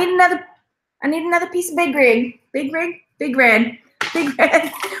 I need another piece of Big Rig. Big Rig. Big Red. Big Red.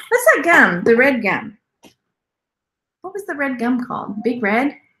 What's that gum? The red gum. What was the red gum called? Big Red?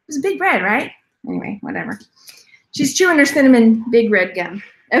 It was Big Red, right? Anyway, whatever. She's chewing her cinnamon Big Red gum.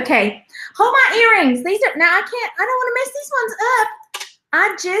 Okay. Hold my earrings. These are, now I don't want to mess these ones up.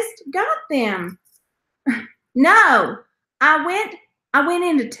 I just got them. No, I went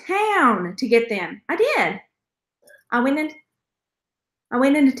into town to get them. I did. I went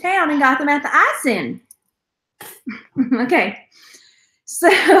into town and got them at the icing. Okay.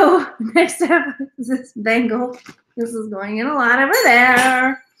 So next up is this bangle. This is going in a lot over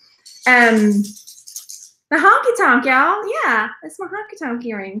there. The honky tonk, y'all. Yeah, that's my honky tonk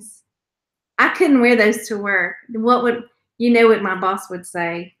earrings. I couldn't wear those to work. What would you know what my boss would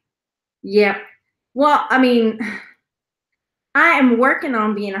say? Yep. Well, I mean, I am working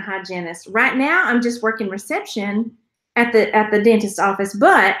on being a hygienist. Right now, I'm just working reception at the dentist office.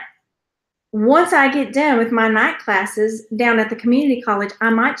 But once I get done with my night classes down at the community college,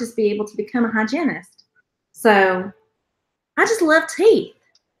 I might just be able to become a hygienist. So I just love teeth.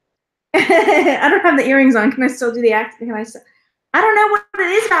 I don't have the earrings on. Can I still do the act? I don't know what it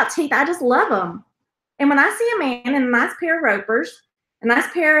is about teeth. I just love them. And when I see a man in a nice pair of ropers, a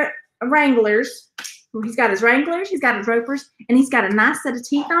nice pair of Wranglers, he's got his Wranglers, he's got his ropers, and he's got a nice set of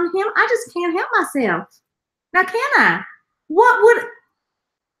teeth on him, I just can't help myself. Now, can I? What would...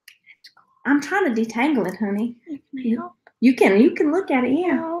 I'm trying to detangle it, honey. Can I help? You can look at it,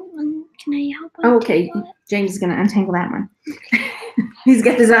 yeah. Can I help? Oh, okay. James is going to untangle that one. He's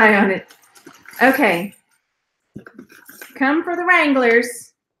got his eye on it. Okay. Come for the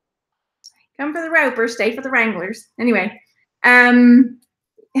Wranglers. Come for the ropers, stay for the Wranglers. Anyway, you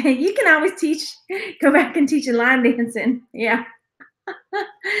can always go back and teach in line dancing. Yeah.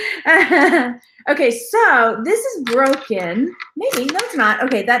 Okay, so this is broken. Maybe, no, it's not.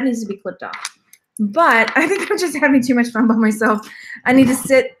 Okay, that needs to be clipped off. But I think I'm just having too much fun by myself. I need to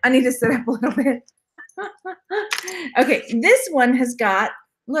sit up a little bit. Okay, this one has got,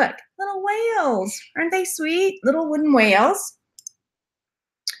 look, little whales. Aren't they sweet? Little wooden whales.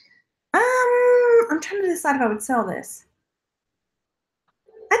 I'm trying to decide if I would sell this.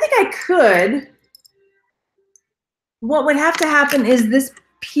 I think I could. What would have to happen is this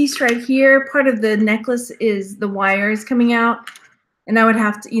piece right here, part of the necklace is the wires coming out. And I would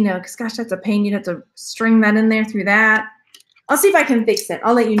have to, because gosh, that's a pain. You'd have to string that in there through that. I'll see if I can fix it.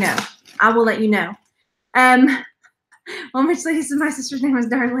 I'll let you know. I will let you know. Well, this is my sister's name was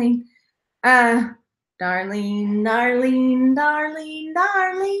Darlene. Darlene. Is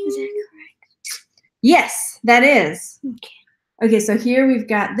that correct? Yes, that is. Okay. Okay, so here we've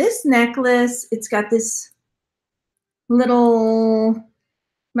got this necklace. It's got this little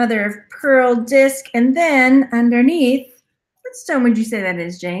mother of pearl disc, and then underneath, what stone would you say that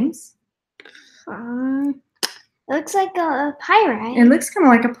is, James? It looks like a pyrite. It looks kind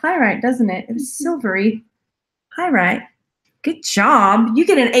of like a pyrite, doesn't it? It was silvery pyrite. Good job. You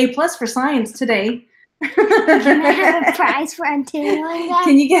get an A+ for science today. Can I have a prize for untangling that?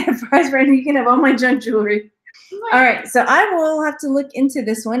 Can you get a prize for it? You can have all my junk jewelry. What? All right, so I will have to look into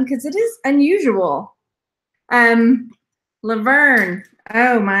this one because it is unusual. Laverne.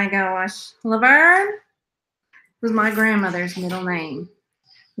 Oh my gosh. Laverne was my grandmother's middle name.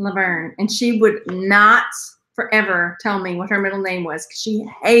 Laverne. And she would not forever tell me what her middle name was because she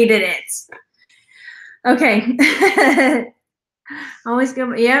hated it. Okay. Always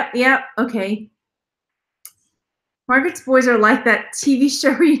go, yep, okay. Margaret's Boys are like that TV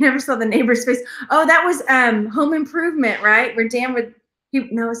show where you never saw the neighbor's face. Oh, that was Home Improvement, right? Where Tim would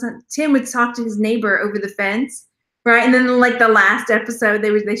talk to his neighbor over the fence, right? And then like the last episode,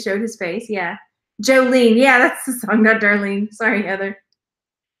 they showed his face. Yeah, Jolene. Yeah, that's the song, not Darlene. Sorry, Heather.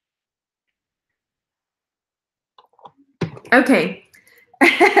 Okay.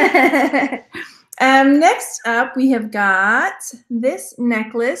 Next up, we have got this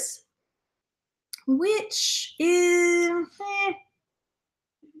necklace, which is,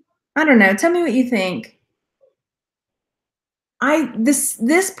 I don't know. Tell me what you think.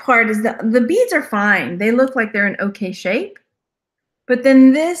 This part is the beads are fine. They look like they're in okay shape, but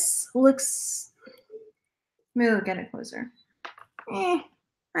then this looks. Let me look at it closer. I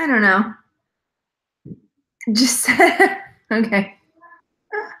don't know. Just okay.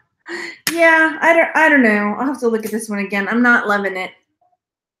 Yeah, I don't know. I'll have to look at this one again. I'm not loving it.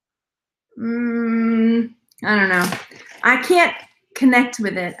 I don't know. I can't connect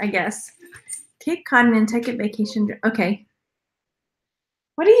with it, I guess. Cape Cod and Nantucket vacation. Okay.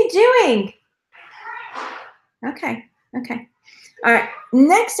 What are you doing? Okay. Okay. All right.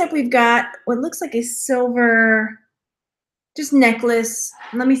 Next up, we've got what looks like a silver, just necklace.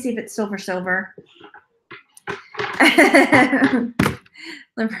 Let me see if it's silver.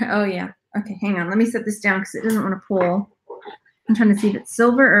 Oh, yeah. Okay, hang on. Let me set this down because it doesn't want to pull. I'm trying to see if it's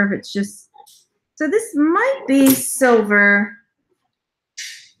silver or if it's just. So this might be silver.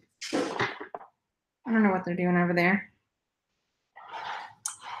 I don't know what they're doing over there.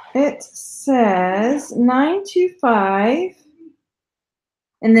 It says 925.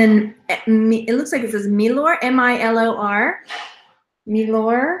 And then it looks like it says Milor, M-I-L-O-R.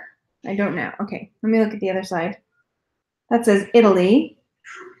 Milor. I don't know. Okay, let me look at the other side. That says Italy.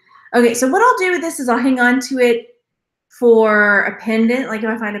 Okay, so what I'll do with this is I'll hang on to it for a pendant, like if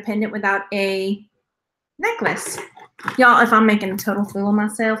I find a pendant without a necklace. Y'all, if I'm making a total fool of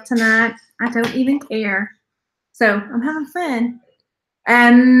myself tonight, I don't even care. So I'm having fun.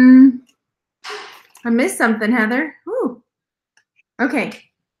 I missed something, Heather. Ooh. Okay.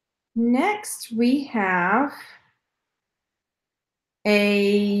 Next we have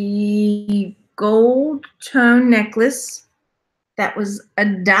a gold tone necklace that was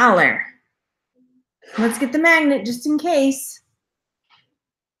 $1. Let's get the magnet just in case.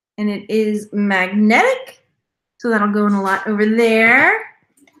 And it is magnetic, so that'll go in a lot over there.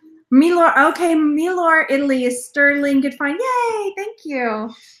 Milor, okay, Milor, Italy is sterling. Good find. Yay, thank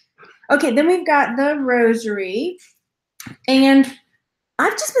you. Okay, then we've got the rosary. And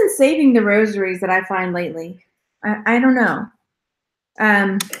I've just been saving the rosaries that I find lately. I don't know.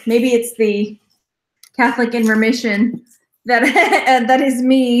 Maybe it's the Catholic in remission that that is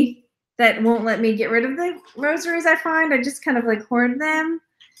me that won't let me get rid of the rosaries I find. I just kind of like hoard them.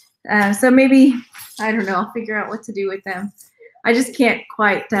 So maybe, I don't know, I'll figure out what to do with them. I just can't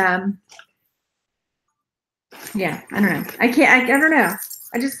quite, yeah, I don't know. I don't know.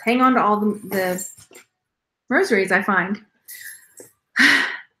 I just hang on to all the rosaries I find.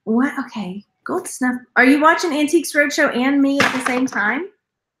 What? Okay, gold snuff. Are you watching Antiques Roadshow and me at the same time?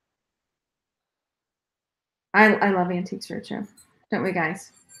 I love Antiques Roadshow, don't we,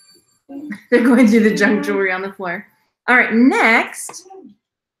 guys? They're going through the junk jewelry on the floor. All right, next.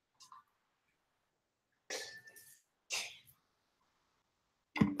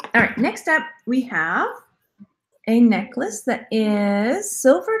 All right, next up we have a necklace that is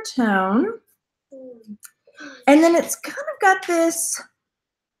silver tone. And then it's kind of got this,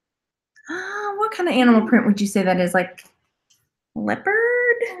 what kind of animal print would you say that is? Like leopard?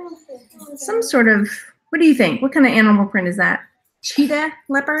 Some sort of, what do you think? What kind of animal print is that? Cheetah?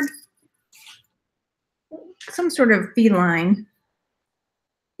 Leopard? Some sort of feline.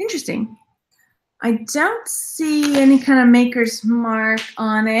 Interesting. I don't see any kind of maker's mark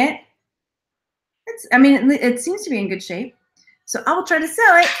on it. I mean, it seems to be in good shape. So I will try to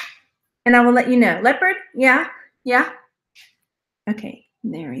sell it, and I will let you know. Leopard? Yeah? Yeah? Okay,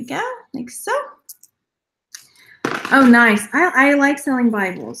 there we go. Like so. Oh, nice. I like selling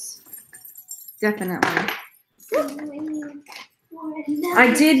Bibles. Definitely.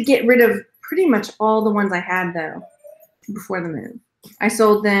 I did get rid of pretty much all the ones I had, though, before the move. I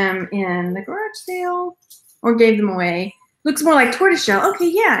sold them in the garage sale or gave them away. Looks more like tortoiseshell.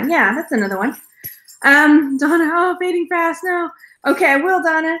 Okay, yeah, that's another one. Donna, oh, fading fast, no. Okay, I will,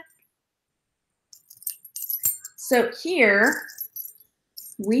 Donna. So here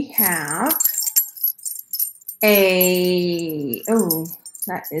we have oh,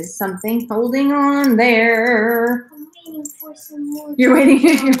 that is something holding on there. I'm waiting for some more. You're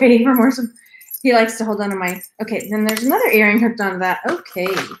waiting for more. He likes to hold on to my, okay, then there's another earring hooked onto that. Okay.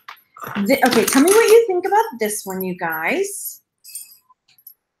 Okay, tell me what you think about this one, you guys.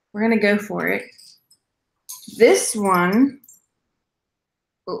 We're going to go for it. This one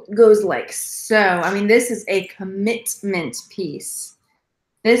goes like so. I mean, this is a commitment piece.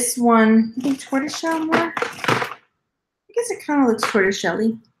 This one, I think tortoiseshell more. I guess it kind of looks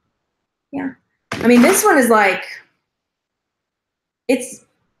tortoiseshell-y. Yeah. I mean, this one is like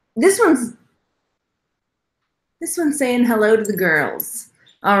this one's saying hello to the girls.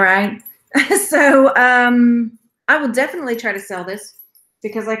 All right. So I will definitely try to sell this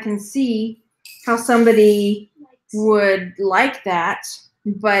because I can see how somebody would like that,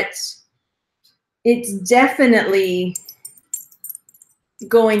 but it's definitely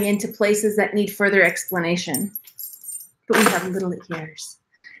going into places that need further explanation. But we have little ears.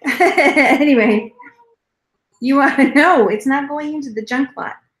 Anyway, you want to know it's not going into the junk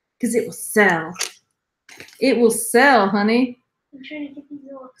lot because it will sell. It will sell, honey. I'm trying to get these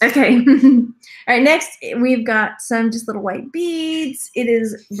little. Okay. All right, next we've got some just little white beads. It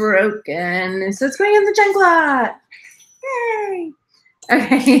is broken, so it's going in the junk lot. Yay!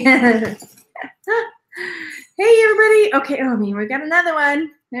 Okay. Hey, everybody. Okay, oh, we got another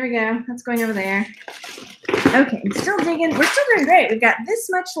one. There we go. That's going over there. Okay, I'm still digging. We're still doing great. We've got this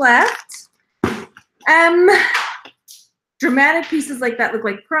much left. Dramatic pieces like that look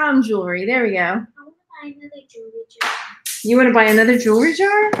like prom jewelry. There we go. I want to buy another jewelry jar. You want to buy another jewelry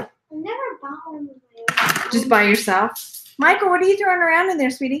jar? I've never bought one with my own. Just by yourself? Michael, what are you throwing around in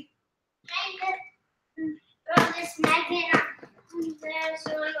there, sweetie? Throw this magnet on there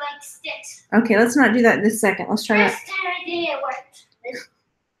so it like sticks. Okay, let's not do that this second. Let's try that. Last time I did it worked.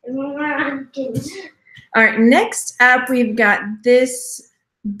 All right, next up we've got this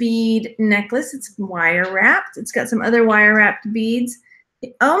bead necklace. It's wire wrapped. It's got some other wire wrapped beads.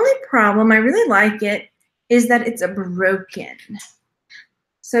 The only problem, I really like it, is that it's a broken.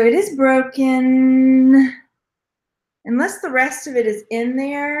 So it is broken. Unless the rest of it is in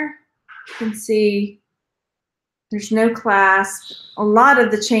there, you can see there's no clasp. A lot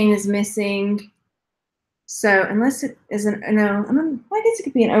of the chain is missing. So unless it isn't, no, I guess it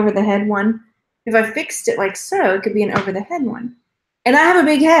could be an over the head one. If I fixed it like so, it could be an over the head one. And I have a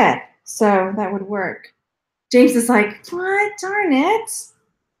big head, so that would work. James is like, what? Darn it.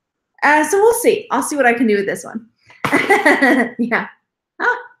 So we'll see. I'll see what I can do with this one. Yeah.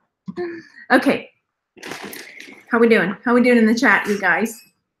 Ah. Okay. How we doing? How we doing in the chat, you guys?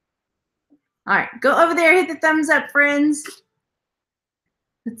 All right. Go over there. Hit the thumbs up, friends.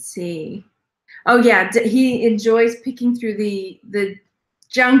 Let's see. Oh, yeah. He enjoys picking through the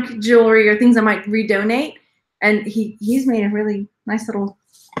junk jewelry or things I might redonate. And he's made a really nice little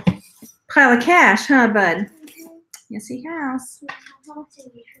pile of cash, huh, bud? Yes, he has.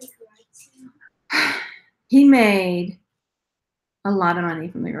 He made a lot of money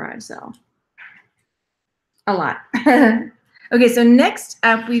from the garage sale. A lot. Okay, so next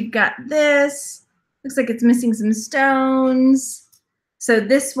up we've got this. Looks like it's missing some stones. So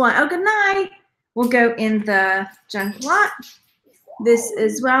this one, oh, good night, will go in the junk lot. This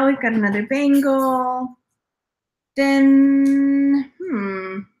as well, we've got another bangle. Then,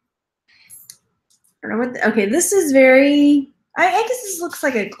 I don't know what, okay, this is very, I guess this looks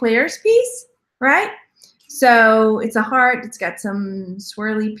like a Claire's piece, right? So it's a heart, it's got some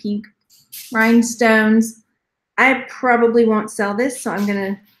swirly pink rhinestones. I probably won't sell this, so I'm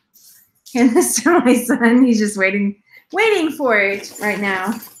gonna hand this to my son. He's just waiting for it right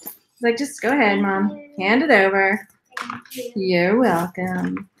now. He's like, just go ahead, Mom. Hand it over. Thank you. You're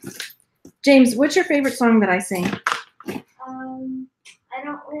welcome. James, what's your favorite song that I sing? I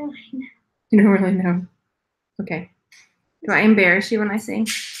don't really know. You don't really know. Okay. Do I embarrass you when I sing?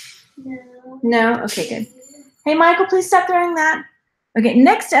 No. No? Okay, good. Hey, Michael, please stop throwing that. Okay,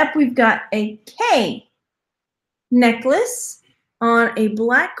 next up, we've got a K necklace on a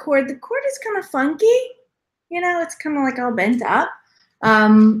black cord. The cord is kind of funky. You know, it's kind of like all bent up.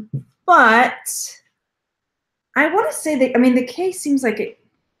 But I want to say that, I mean, the K seems like it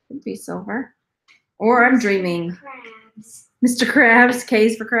could be silver. Or I'm dreaming. Crabs. Mr. Krabs,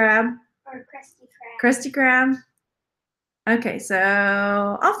 K's for crab. Or Krusty Krusty Krab. Krab. Okay, so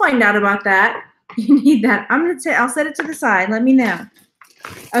I'll find out about that. You need that. I'm gonna say I'll set it to the side. Let me know.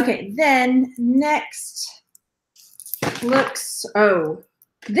 Okay, then next looks, oh,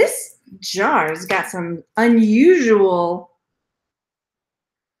 this jar's got some unusual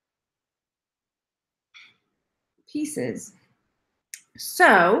pieces.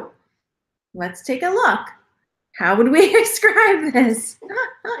 So let's take a look. How would we describe this?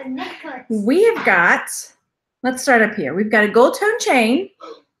 A necklace. We have got, let's start up here. We've got a gold tone chain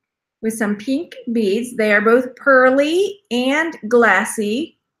with some pink beads. They are both pearly and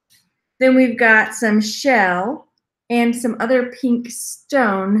glassy. Then we've got some shell and some other pink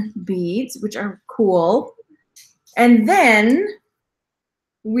stone beads, which are cool. And then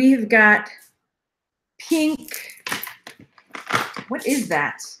we've got pink, what is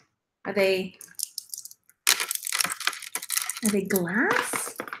that? Are they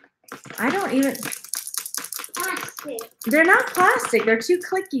glass? I don't even, plastic. They're not plastic. They're too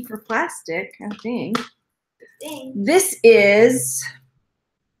clicky for plastic, I think. Thing. This is,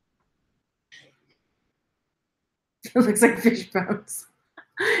 it looks like fish bones.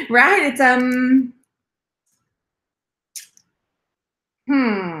 Right? It's,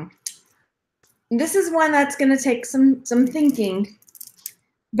 this is one that's going to take some thinking,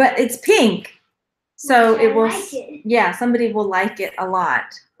 but it's pink. So it will, like it. Yeah, somebody will like it a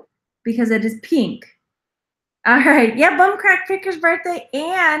lot because it is pink. All right. Yeah, Bumcrack Picker's birthday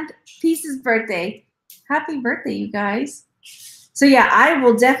and Peace's birthday. Happy birthday, you guys. So yeah, I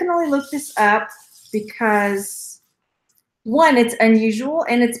will definitely look this up because one, it's unusual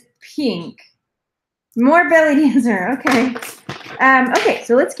and it's pink. More belly dancer. Okay. Okay,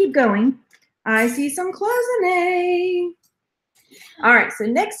 so let's keep going. I see some cloisonne. All right, so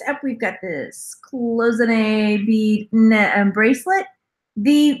next up we've got this cloisonne bead bracelet.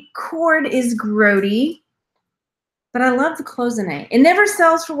 The cord is grody. But I love the cloisonne. It never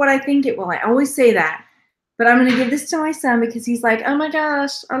sells for what I think it will. I always say that. But I'm going to give this to my son because he's like, oh my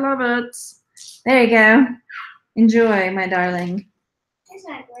gosh, I love it. There you go. Enjoy, my darling. It's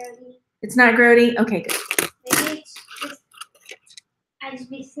not grody. It's not grody? Okay, good. Maybe it's just, I just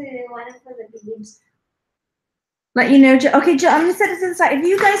basically want it for the beads. Let you know. Okay, Jill, I'm going to set it to the side. If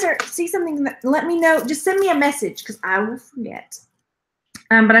you guys see something, let me know. Just send me a message because I will forget.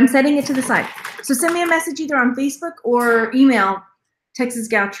 But I'm setting it to the side. So send me a message either on Facebook or email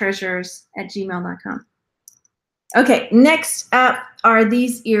texasgaltreasures@gmail.com. Okay, next up are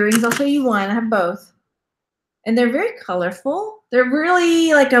these earrings. I'll show you one. I have both. And they're very colorful. They're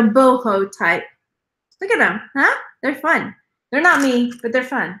really like a boho type. Look at them, huh? They're fun. They're not me, but they're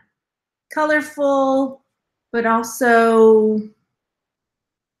fun. Colorful, but also,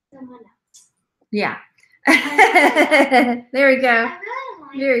 Someone else. yeah. There we go. I really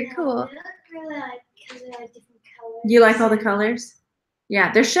like Very them. cool. They look really like because they're like different colors. You like all the colors?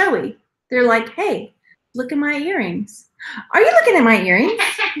 Yeah, they're showy. They're like, hey, look at my earrings. Are you looking at my earrings?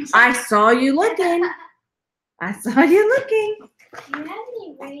 I saw you looking. I saw you looking. Do you have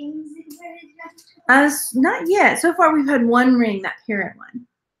any rings? Not yet. So far, we've had one ring, that parrot one.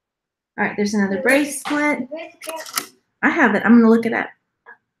 All right, there's another bracelet. Where's the carrot? I have it. I'm going to look it up.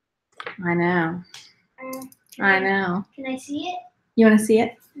 I know. I know. Can I see it? You want to see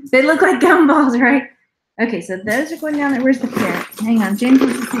it? They look like gumballs, right? Okay, so those are going down there. Where's the parrot? Hang on. James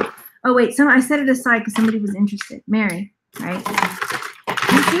wants to see. Oh, wait. I set it aside because somebody was interested. Mary, right?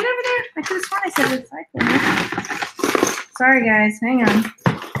 Can you see it over there? I could have sworn I set it aside for you. Sorry, guys. Hang on.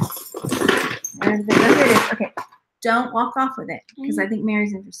 There it is. Okay. Don't walk off with it because I think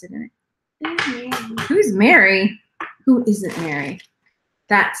Mary's interested in it. Who's Mary? Who isn't Mary?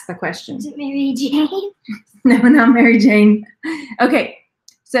 That's the question. Is it Mary Jane? No, not Mary Jane. Okay,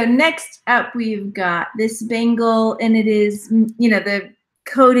 so next up we've got this bangle, and it is, the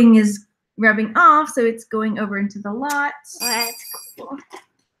coating is rubbing off, so it's going over into the lot. Oh, that's cool.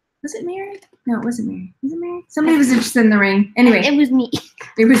 Was it Mary? No, it wasn't Mary. Was it Mary? Somebody was interested in the ring. Anyway. It was me.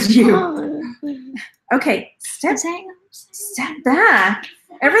 It was you. Oh. Okay, step back.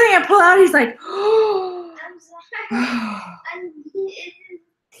 Everything I pull out, he's like, oh. I'm sorry.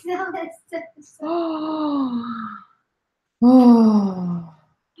 Oh.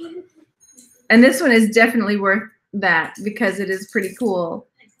 And this one is definitely worth that because it is pretty cool.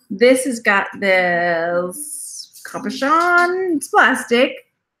 This has got this capuchon. It's plastic,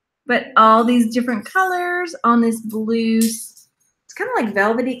 but all these different colors on this blue. It's kind of like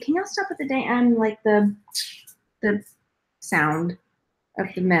velvety. Can y'all stop at the like the sound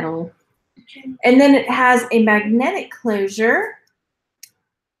of the metal? And then it has a magnetic closure.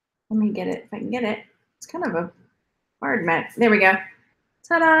 Let me get it if I can get it. It's kind of a hard mat. There we go.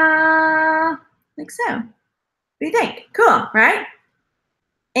 Ta-da! Like so. What do you think? Cool, right?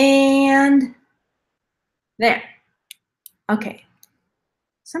 And there. Okay.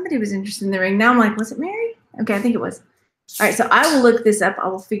 Somebody was interested in the ring. Now I'm like, was it Mary? Okay, I think it was. All right, so I will look this up. I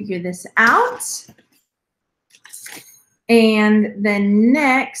will figure this out. And then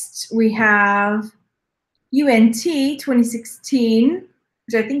next we have UNT 2016,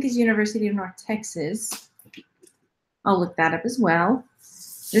 which I think is University of North Texas. I'll look that up as well.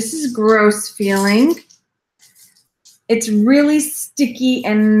 This is gross feeling. It's really sticky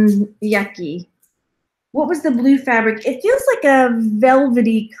and yucky. What was the blue fabric? It feels like a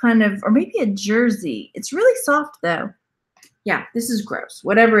velvety kind of, or maybe a jersey. It's really soft though. Yeah, this is gross.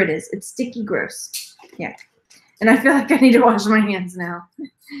 Whatever it is, it's sticky gross. Yeah. And I feel like I need to wash my hands now.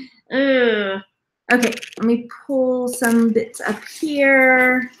 Ugh. Okay, let me pull some bits up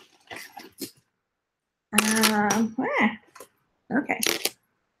here. Okay.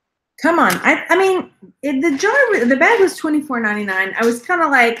 Come on. I mean, the bag was $24.99. I was kind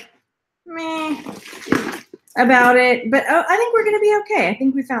of like, meh about it, but I think we're gonna be okay. I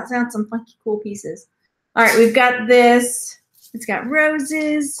think we found some funky, cool pieces. All right, we've got this. It's got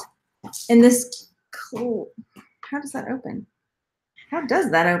roses and this cool. How does that open? How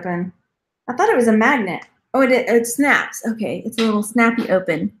does that open? I thought it was a magnet. Oh, it snaps. Okay, it's a little snappy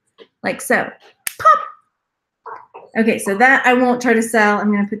open, like so. Pop. Okay, so that I won't try to sell.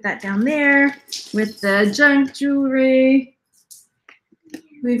 I'm gonna put that down there with the junk jewelry.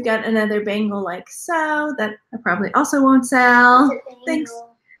 We've got another bangle like so that I probably also won't sell. Thanks.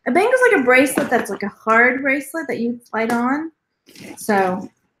 A bangle is like a bracelet that's like a hard bracelet that you slide on. So,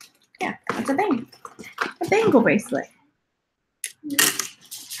 yeah, that's a bangle bracelet.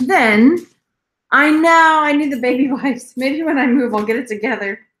 Then, I know I need the baby wipes. Maybe when I move, I'll get it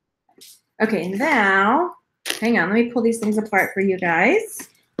together. Okay, now, hang on. Let me pull these things apart for you guys.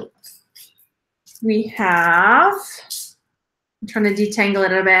 We have... I'm trying to detangle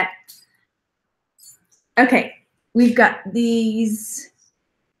it a bit. Okay, we've got these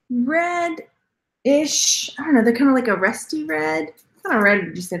red-ish, I don't know, they're kind of like a rusty red. What kind of red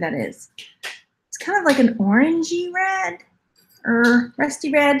would you say that is? It's kind of like an orangey red or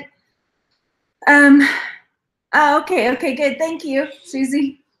rusty red. Oh, okay, good. Thank you,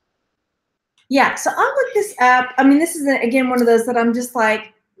 Susie. Yeah, so I'll look this up. I mean, this is, again, one of those that I'm just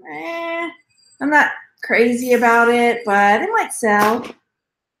like, I'm not crazy about it, but it might sell.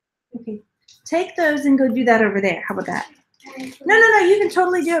 Okay, take those and go do that over there. How about that? No, you can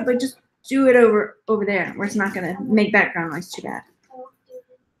totally do it, but just do it over there where it's not going to make background noise too bad.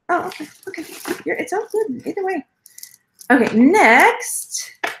 Oh, okay. It's all good either way. Okay,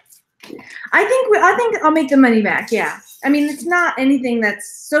 next. I think I'll make the money back. Yeah. I mean, it's not anything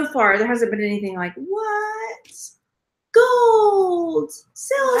that's so far. There hasn't been anything like what? Gold,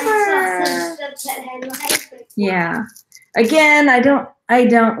 silver. Yeah. Again, I don't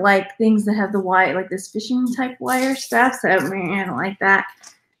like things that have the wire, like this fishing type wire stuff. So I don't like that.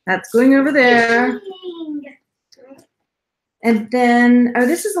 That's going over there. And then, oh,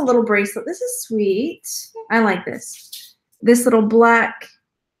 this is a little bracelet. This is sweet. I like this. This little black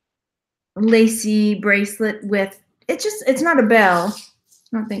lacy bracelet with, it's not a bell.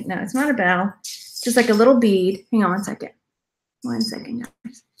 No, it's not a bell. Just like a little bead. Hang on 1 second. 1 second,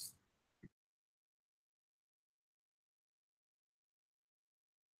 guys.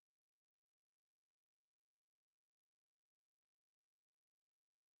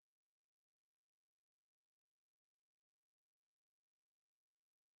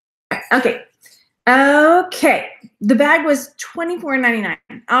 Okay. The bag was $24.99.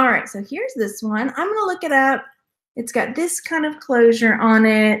 All right, so here's this one. I'm gonna look it up. It's got this kind of closure on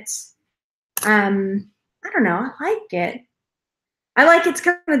it. I don't know. I like it. I like it's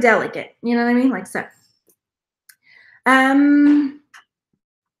kind of delicate. You know what I mean? Like so.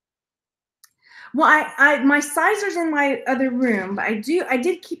 Well, my sizer's in my other room, but I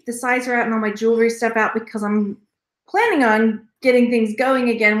did keep the sizer out and all my jewelry stuff out because I'm planning on getting things going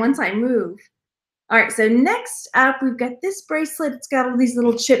again once I move. All right, so next up, we've got this bracelet. It's got all these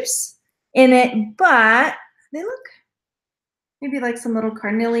little chips in it, but they look maybe like some little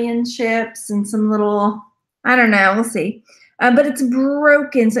carnelian chips and some little, I don't know, we'll see. But it's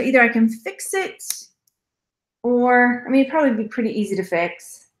broken, so either I can fix it or, I mean, it'd probably be pretty easy to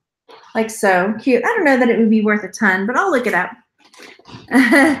fix. Like so, cute. I don't know that it would be worth a ton, but I'll look it up.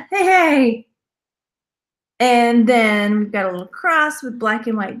 Hey. And then we've got a little cross with black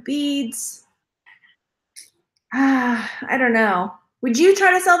and white beads. I don't know. Would you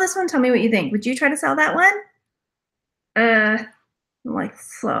try to sell this one? Tell me what you think. Would you try to sell that one? Like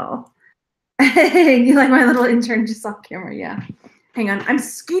so. You like my little intern just off camera? Yeah. Hang on. I'm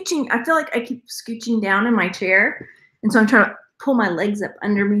scooching. I feel like I keep scooching down in my chair. And so I'm trying to pull my legs up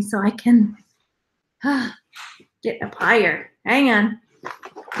under me so I can get up higher. Hang on.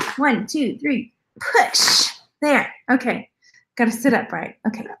 1, 2, 3. Push. There. Okay. Got to sit up right.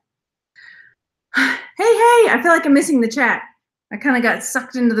 Okay. Hey, I feel like I'm missing the chat. I kind of got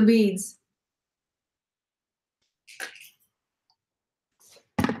sucked into the beads.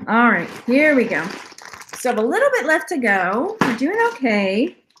 All right, here we go. So I have a little bit left to go. We're doing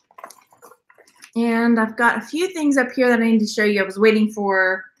okay. And I've got a few things up here that I need to show you. I was waiting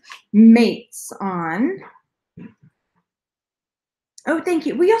for mates on. Oh, thank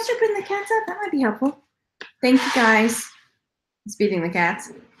you. Will you also bring the cats up? That might be helpful. Thank you, guys. It's beating the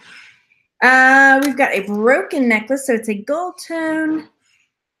cats. We've got a broken necklace. So it's a gold tone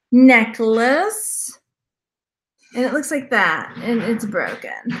necklace. And it looks like that. And it's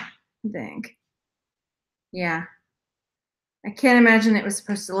broken, I think. Yeah. I can't imagine it was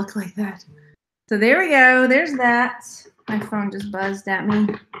supposed to look like that. So there we go. There's that. My phone just buzzed at me.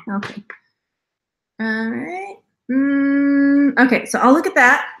 Okay. All right. Okay, so I'll look at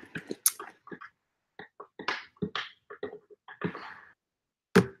that.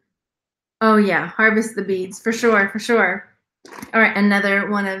 Oh yeah, harvest the beads for sure, for sure. All right,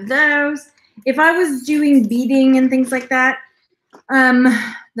 another one of those. If I was doing beading and things like that,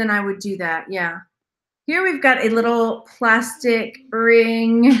 then I would do that. Yeah. Here we've got a little plastic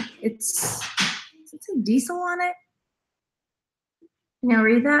ring. Does it say diesel on it? Can you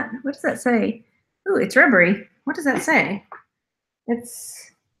read that? What does that say? Ooh, it's rubbery. What does that say? It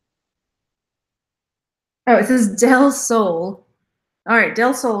says Del Sol. All right,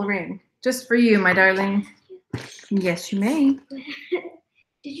 Del Sol ring. Just for you, my darling. Yes, you may.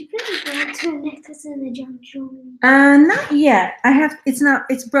 Did you put the bronze necklace in the junk jewelry? Not yet.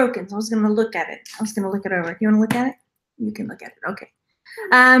 It's broken, so I was gonna look at it. I was gonna look it over. You wanna look at it? You can look at it, okay.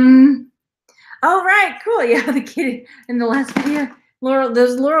 All right, cool. Yeah, the kid in the last video.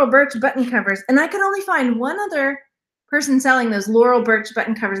 Those Laurel Birch button covers. And I could only find one other person selling those Laurel Birch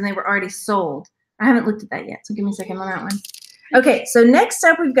button covers, and they were already sold. I haven't looked at that yet, so give me a second on that one. Okay, so next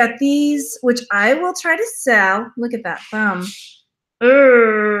up we've got these, which I will try to sell. Look at that thumb.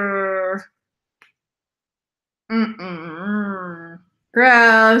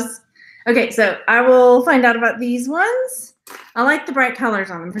 Gross. Okay, so I will find out about these ones. I like the bright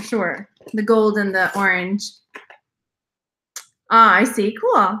colors on them for sure. The gold and the orange. Ah, I see.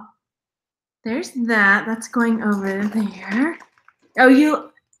 Cool. There's that. That's going over there. Oh,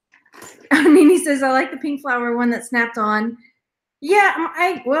 Nini says, I like the pink flower one that snapped on.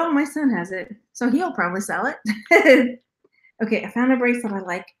 Yeah, well, my son has it, so he'll probably sell it. Okay, I found a bracelet I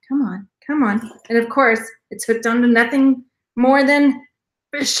like. Come on, come on. And of course, it's hooked onto nothing more than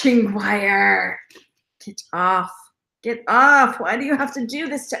fishing wire. Get off. Get off. Why do you have to do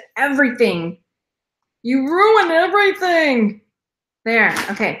this to everything? You ruin everything. There,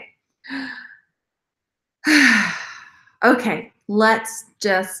 okay. Okay, let's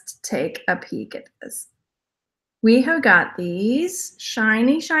just take a peek at this. We have got these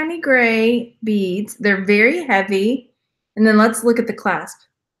shiny, shiny gray beads. They're very heavy. And then let's look at the clasp.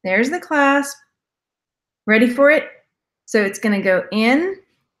 There's the clasp. Ready for it? So it's going to go in.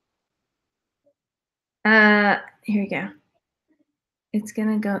 Here you go. It's going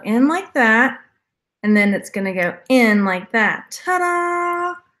to go in like that. And then it's going to go in like that.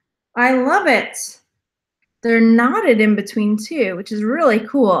 Ta-da! I love it. They're knotted in between too, which is really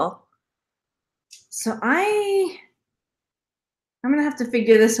cool. So I'm going to have to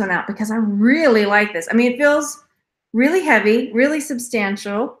figure this one out because I really like this. I mean, it feels really heavy, really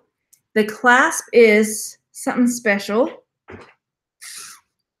substantial. The clasp is something special.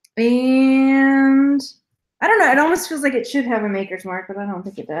 And I don't know, it almost feels like it should have a maker's mark, but I don't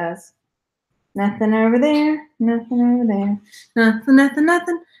think it does. Nothing over there, nothing over there. Nothing, nothing,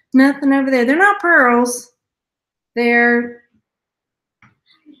 nothing, nothing over there. They're not pearls. They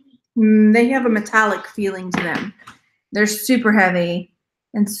have a metallic feeling to them. They're super heavy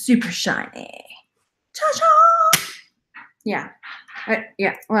and super shiny. Cha-cha! Yeah.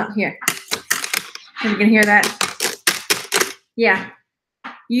 Yeah. Well, here. You can hear that? Yeah.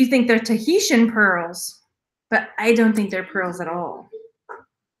 You think they're Tahitian pearls, but I don't think they're pearls at all.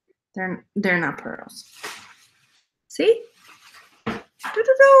 They're not pearls. See?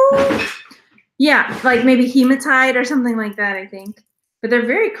 Doo-doo-doo. Yeah, like maybe hematite or something like that, I think. But they're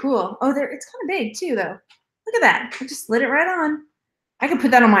very cool. Oh, it's kind of big too, though. Look at that. I just slid it right on. I could put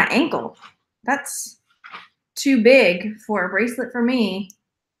that on my ankle. That's too big for a bracelet for me.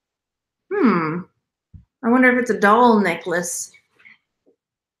 I wonder if it's a doll necklace.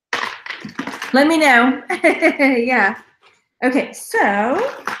 Let me know. Yeah. Okay, so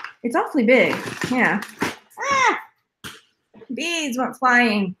it's awfully big. Yeah. Ah! Beads went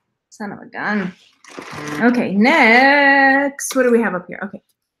flying. Son of a gun. Okay, next, what do we have up here? Okay,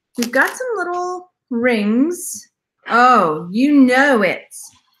 we've got some little rings. Oh, you know it.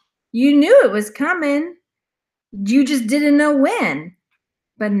 You knew it was coming. You just didn't know when.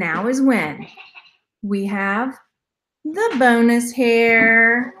 But now is when. We have the bonus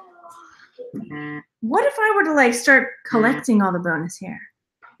hair. What if I were to like start collecting all the bonus hair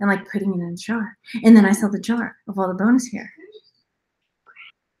and like putting it in a jar, and then I sell the jar of all the bonus hair?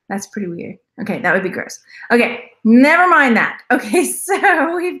 That's pretty weird. Okay, that would be gross. Okay, never mind that. Okay,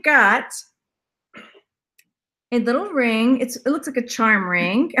 so we've got a little ring. It looks like a charm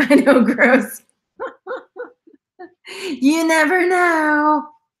ring. I know, gross. You never know.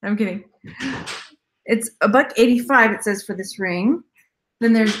 I'm kidding. It's $1.85, it says, for this ring.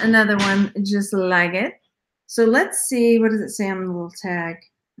 Then there's another one just like it. So let's see, what does it say on the little tag?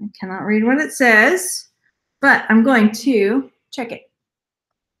 I cannot read what it says, but I'm going to check it.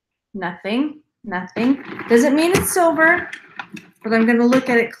 Nothing, nothing. Doesn't mean it's silver, but I'm going to look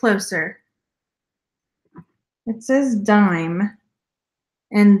at it closer. It says dime.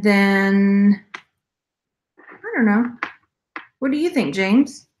 And then, I don't know. What do you think,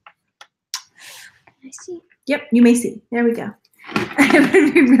 James? I see. Yep, you may see. There we go. It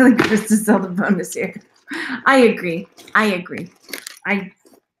would be really gross to sell the bonus here. I agree. I agree. I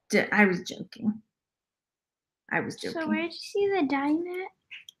was joking. I was joking. So where did you see the dime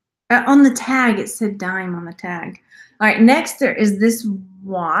at? On the tag, it said dime on the tag. All right, next there is this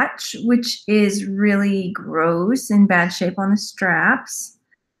watch, which is really gross and bad shape on the straps.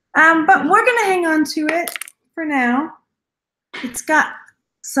 But we're going to hang on to it for now. It's got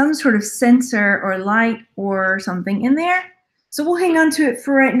some sort of sensor or light or something in there. So we'll hang on to it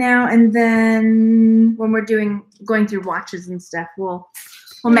for right now, and then when we're going through watches and stuff, we'll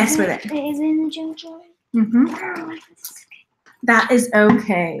mess with it. Is it in the junk drawer? Mm-hmm. That is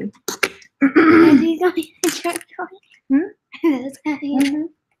okay. Are these going in the junk drawer? Hmm? Those going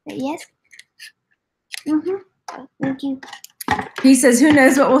Yes. Mm-hmm. Oh, thank you. He says, "Who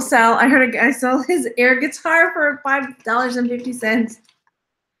knows what will sell?" I heard a guy sell his air guitar for $5.50.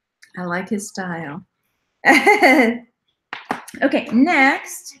 I like his style. Okay,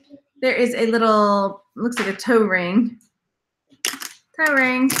 next there is a little, looks like a toe ring. Toe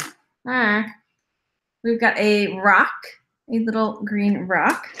ring. We've got a rock, a little green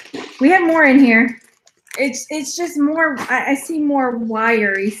rock. We have more in here. It's just more, I see more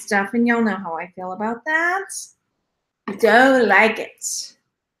wiry stuff, and y'all know how I feel about that. Don't like it.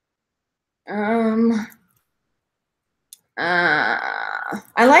 I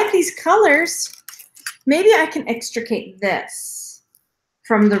like these colors. Maybe I can extricate this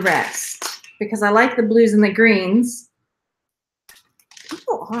from the rest because I like the blues and the greens.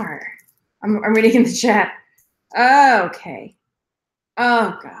 People are. I'm reading in the chat. Okay.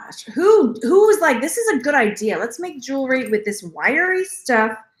 Oh gosh. Who was like, this is a good idea. Let's make jewelry with this wiry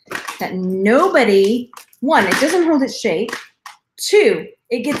stuff that nobody, one, it doesn't hold its shape. Two,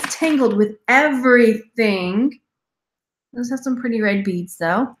 it gets tangled with everything. Those have some pretty red beads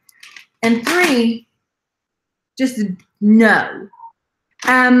though. And three, just no.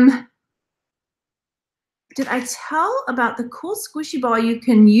 Did I tell about the cool squishy ball you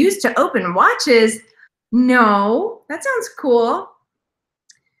can use to open watches? No, that sounds cool.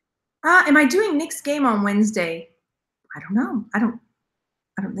 Am I doing Nick's game on Wednesday? I don't know. I don't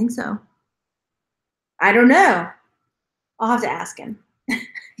think so. I don't know. I'll have to ask him.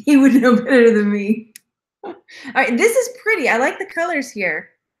 He would know better than me. All right, this is pretty. I like the colors here.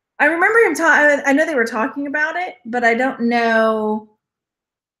 I remember him talking. I know they were talking about it, but I don't know.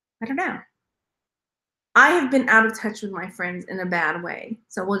 I don't know. I have been out of touch with my friends in a bad way,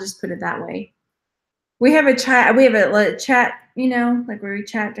 so we'll just put it that way. We have a chat. We have a chat, you know, like where we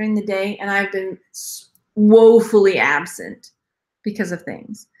chat during the day, and I've been woefully absent because of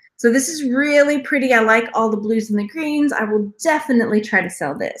things. So this is really pretty. I like all the blues and the greens. I will definitely try to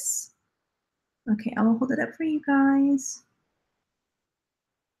sell this. Okay, I will hold it up for you guys.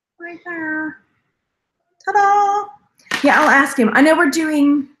 Right there. Ta-da! Yeah, I'll ask him. I know we're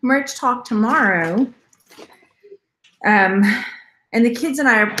doing merch talk tomorrow. And the kids and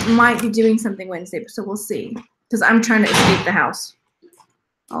I might be doing something Wednesday, so we'll see. Because I'm trying to escape the house.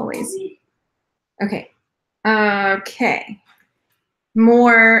 Always. Okay. Okay.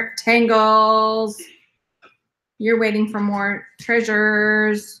 More tangles. You're waiting for more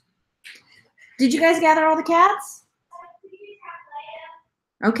treasures. Did you guys gather all the cats?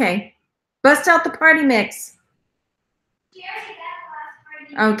 Okay. Bust out the party mix.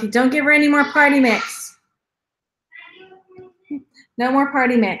 Okay, don't give her any more party mix. No more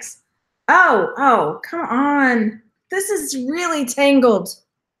party mix. Oh, come on. This is really tangled.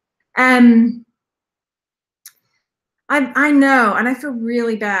 I know, and I feel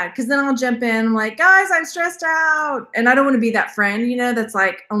really bad because then I'll jump in, I'm like, guys, I'm stressed out. And I don't want to be that friend, you know, that's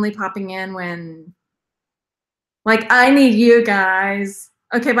like only popping in when, like, I need you guys.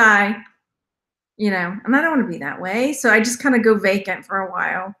 Okay, bye. You know, and I don't want to be that way. So I just kind of go vacant for a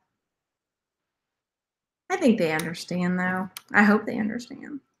while. I think they understand, though. I hope they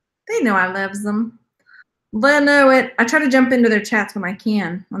understand. They know I loves them. They know it. I try to jump into their chats when I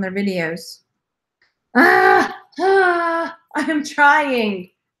can on their videos. I am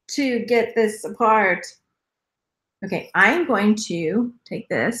trying to get this apart. Okay, I am going to take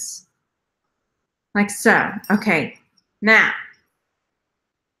this like so. Okay, now.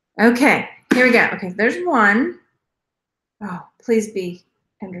 Okay, here we go. Okay, there's one. Oh, please be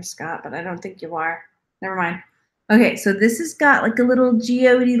Kendra Scott, but I don't think you are. Never mind. Okay, so this has got like a little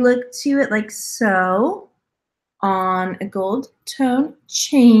geode look to it, like so, on a gold tone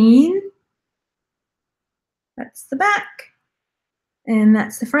chain. That's the back. And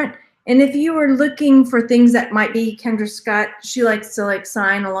that's the front. And if you were looking for things that might be Kendra Scott, she likes to like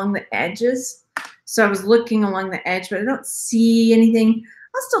sign along the edges. So I was looking along the edge, but I don't see anything.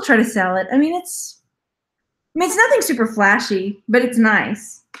 I'll still try to sell it. I mean, it's nothing super flashy, but it's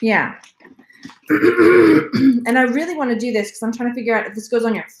nice. Yeah. And I really want to do this because I'm trying to figure out if this goes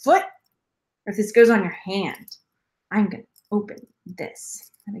on your foot or if this goes on your hand. I'm going to open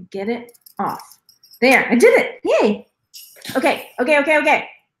this. I'm going to get it off. There, I did it. Yay. Okay.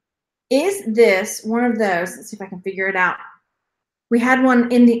 Is this one of those? Let's see if I can figure it out. We had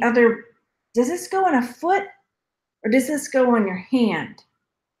one in the other. Does this go on a foot or does this go on your hand?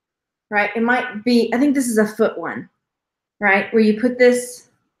 Right? It might be, I think this is a foot one, right? Where you put this,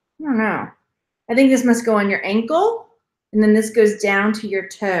 I don't know. I think this must go on your ankle and then this goes down to your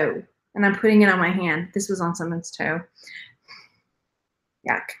toe. And I'm putting it on my hand. This was on someone's toe.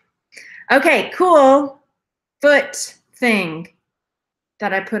 Yuck. Okay, cool. Foot thing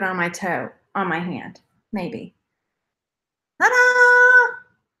that I put on my toe, on my hand, maybe. Ta-da!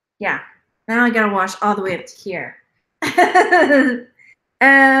 Yeah, now I gotta wash all the way up to here.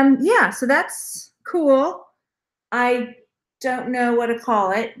 Yeah, so that's cool. I don't know what to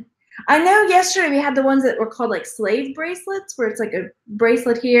call it. I know yesterday we had the ones that were called like slave bracelets, where it's like a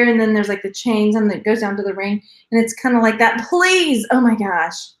bracelet here and then there's like the chains and it goes down to the ring, and it's kind of like that. Please, oh my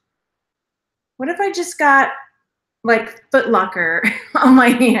gosh. What if I just got like Foot Locker on my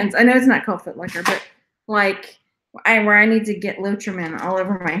hands? I know it's not called Foot Locker, but like where I need to get Lotrimin all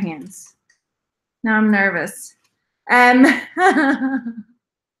over my hands. Now I'm nervous.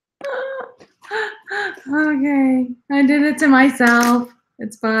 Okay, I did it to myself.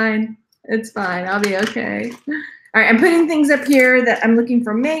 It's fine. It's fine. I'll be okay. All right, I'm putting things up here that I'm looking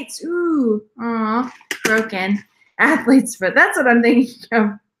for mates. Ooh, aw, broken. Athlete's foot. That's what I'm thinking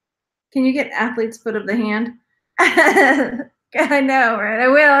of. Can you get athlete's foot of the hand? I know, right? I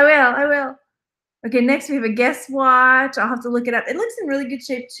will. Okay, next we have a guest watch. I'll have to look it up. It looks in really good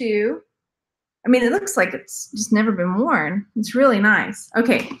shape too. I mean, it looks like it's just never been worn. It's really nice.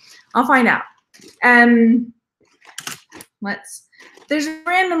 Okay, I'll find out. There's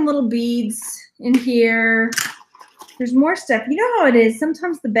random little beads in here. There's more stuff. You know how it is.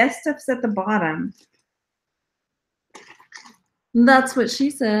 Sometimes the best stuff's at the bottom. That's what she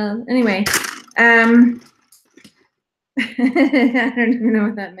said. Anyway, I don't even know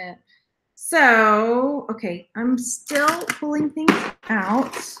what that meant. So, okay, I'm still pulling things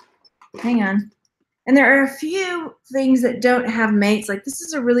out. Hang on. And there are a few things that don't have mates. Like this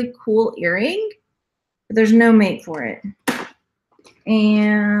is a really cool earring, but there's no mate for it.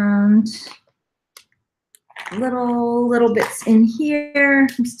 And little bits in here.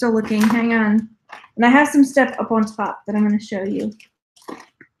 I'm still looking. Hang on. And I have some stuff up on top that I'm going to show you.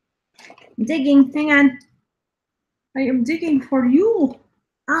 I'm digging. Hang on. I am digging for you.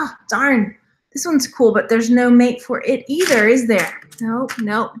 Ah, darn. This one's cool, but there's no mate for it either, is there? Nope.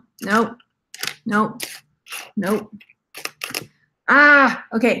 Ah,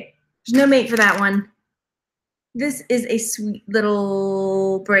 okay. There's no mate for that one. This is a sweet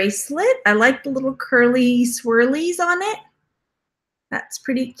little bracelet. I like the little curly swirlies on it. That's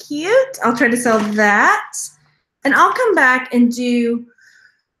pretty cute. I'll try to sell that. And I'll come back and do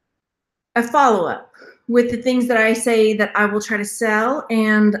a follow-up with the things that I say that I will try to sell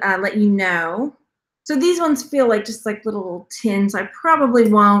and let you know. So these ones feel like just like little tins. I probably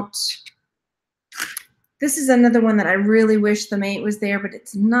won't. This is another one that I really wish the mate was there, but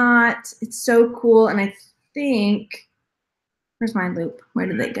it's not. It's so cool. And I think, where's my loop? Where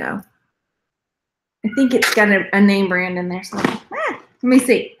did they go? I think it's got a name brand in there. So let me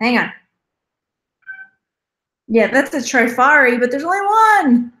see. Hang on. Yeah, that's a Trifari, but there's only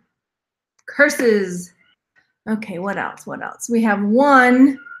one. Curses. Okay, what else? We have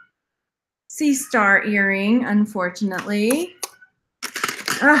one Sea Star earring, unfortunately.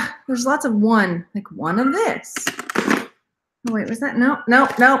 There's lots of one. Like one of this. Oh, wait, was that? Nope.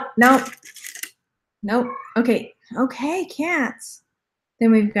 Okay, cats.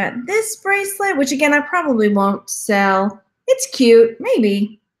 Then we've got this bracelet, which again, I probably won't sell. It's cute,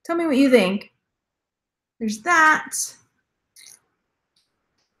 maybe. Tell me what you think. There's that.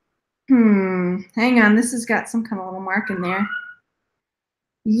 Hang on, this has got some kind of little mark in there.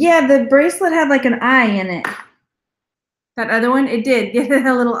 Yeah, the bracelet had like an eye in it. That other one, it did get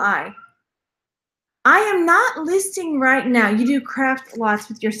a little eye. I am not listing right now. You do craft lots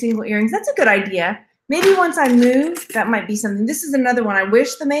with your single earrings. That's a good idea. Maybe once I move, that might be something. This is another one. I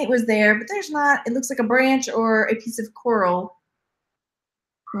wish the mate was there, but there's not. It looks like a branch or a piece of coral,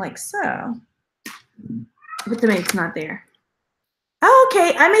 like so. But the mate's not there. Oh,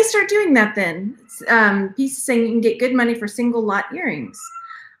 okay. I may start doing that then. Pieces saying you can get good money for single lot earrings.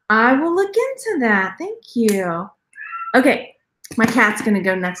 I will look into that. Thank you. Okay, my cat's gonna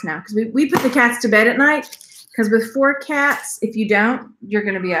go nuts now because we put the cats to bed at night. Because with 4 cats, if you don't, you're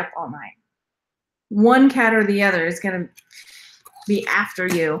gonna be up all night. One cat or the other is gonna be after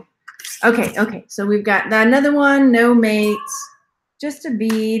you. Okay. So we've got another one. No mates. Just a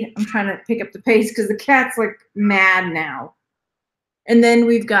bead. I'm trying to pick up the pace because the cat's like mad now. And then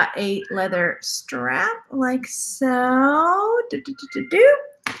we've got a leather strap like so.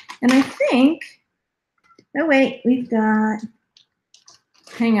 And I think, oh wait, we've got,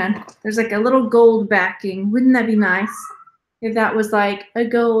 hang on. There's like a little gold backing. Wouldn't that be nice if that was like a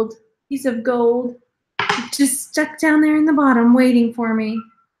gold, piece of gold just stuck down there in the bottom waiting for me.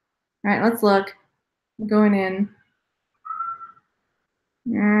 All right, let's look. I'm going in.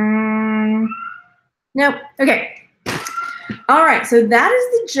 Nope. Okay. All right, so that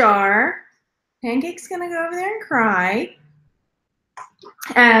is the jar. Pancake's gonna go over there and cry.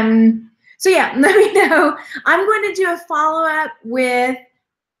 So yeah, let me know. I'm going to do a follow-up with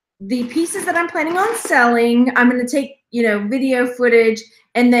the pieces that I'm planning on selling. I'm going to take, video footage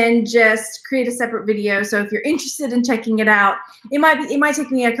and then just create a separate video. So if you're interested in checking it out, it might take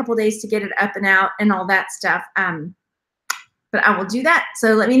me a couple days to get it up and out and all that stuff. But I will do that.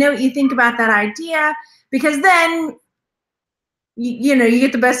 So let me know what you think about that idea, because then you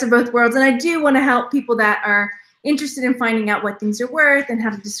get the best of both worlds. And I do want to help people that are interested in finding out what things are worth and how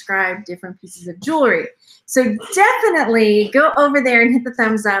to describe different pieces of jewelry. So definitely go over there and hit the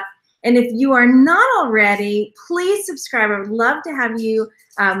thumbs up. And if you are not already, please subscribe. I would love to have you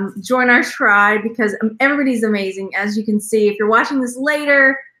join our tribe because everybody's amazing. As you can see, if you're watching this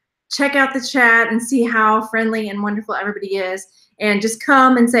later, check out the chat and see how friendly and wonderful everybody is. And just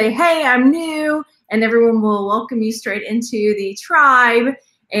come and say, hey, I'm new. And everyone will welcome you straight into the tribe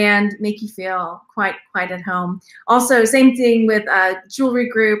and make you feel quite at home. Also, same thing with a jewelry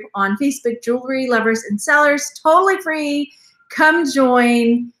group on Facebook, Jewelry Lovers and Sellers, totally free. Come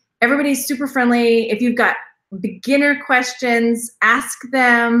join. Everybody's super friendly. If you've got beginner questions, ask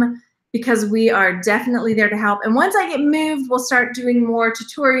them because we are definitely there to help. And once I get moved, we'll start doing more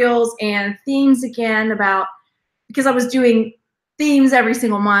tutorials and themes again because I was doing themes every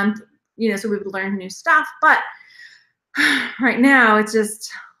single month, so we would learn new stuff. But right now, it's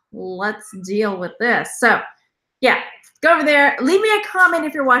just, let's deal with this. So yeah, go over there. Leave me a comment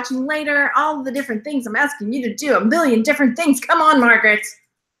if you're watching later. All the different things I'm asking you to do, a million different things. Come on, Margaret.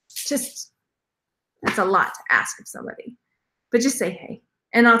 That's a lot to ask of somebody. But just say hey,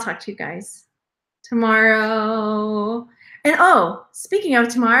 and I'll talk to you guys tomorrow. And oh, speaking of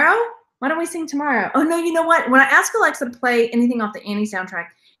tomorrow, why don't we sing tomorrow? Oh no, you know what? When I ask Alexa to play anything off the Annie soundtrack,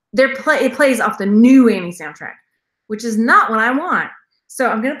 it plays off the new Annie soundtrack, which is not what I want. So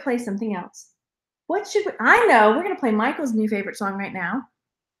I'm gonna play something else. What should we? I know we're gonna play Michael's new favorite song right now.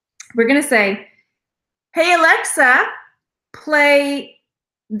 We're gonna say, "Hey Alexa, play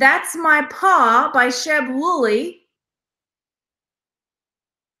That's My Paw by Sheb Woolley."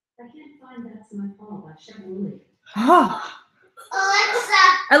 I can't find That's My Paw by Sheb Woolley. Oh.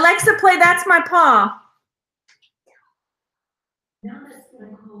 Alexa, play That's My Paw. Now that's what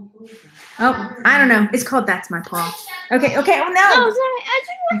I call poison. Oh, I don't know. It's called That's My Paw. Okay. Well, now,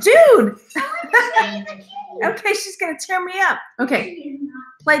 Oh, dude. sorry. Okay, she's gonna tear me up. Okay,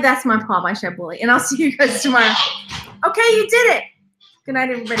 play That's My Paw by Sheb Woolley, and I'll see you guys tomorrow. Okay, you did it. Good night,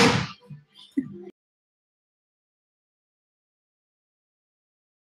 everybody.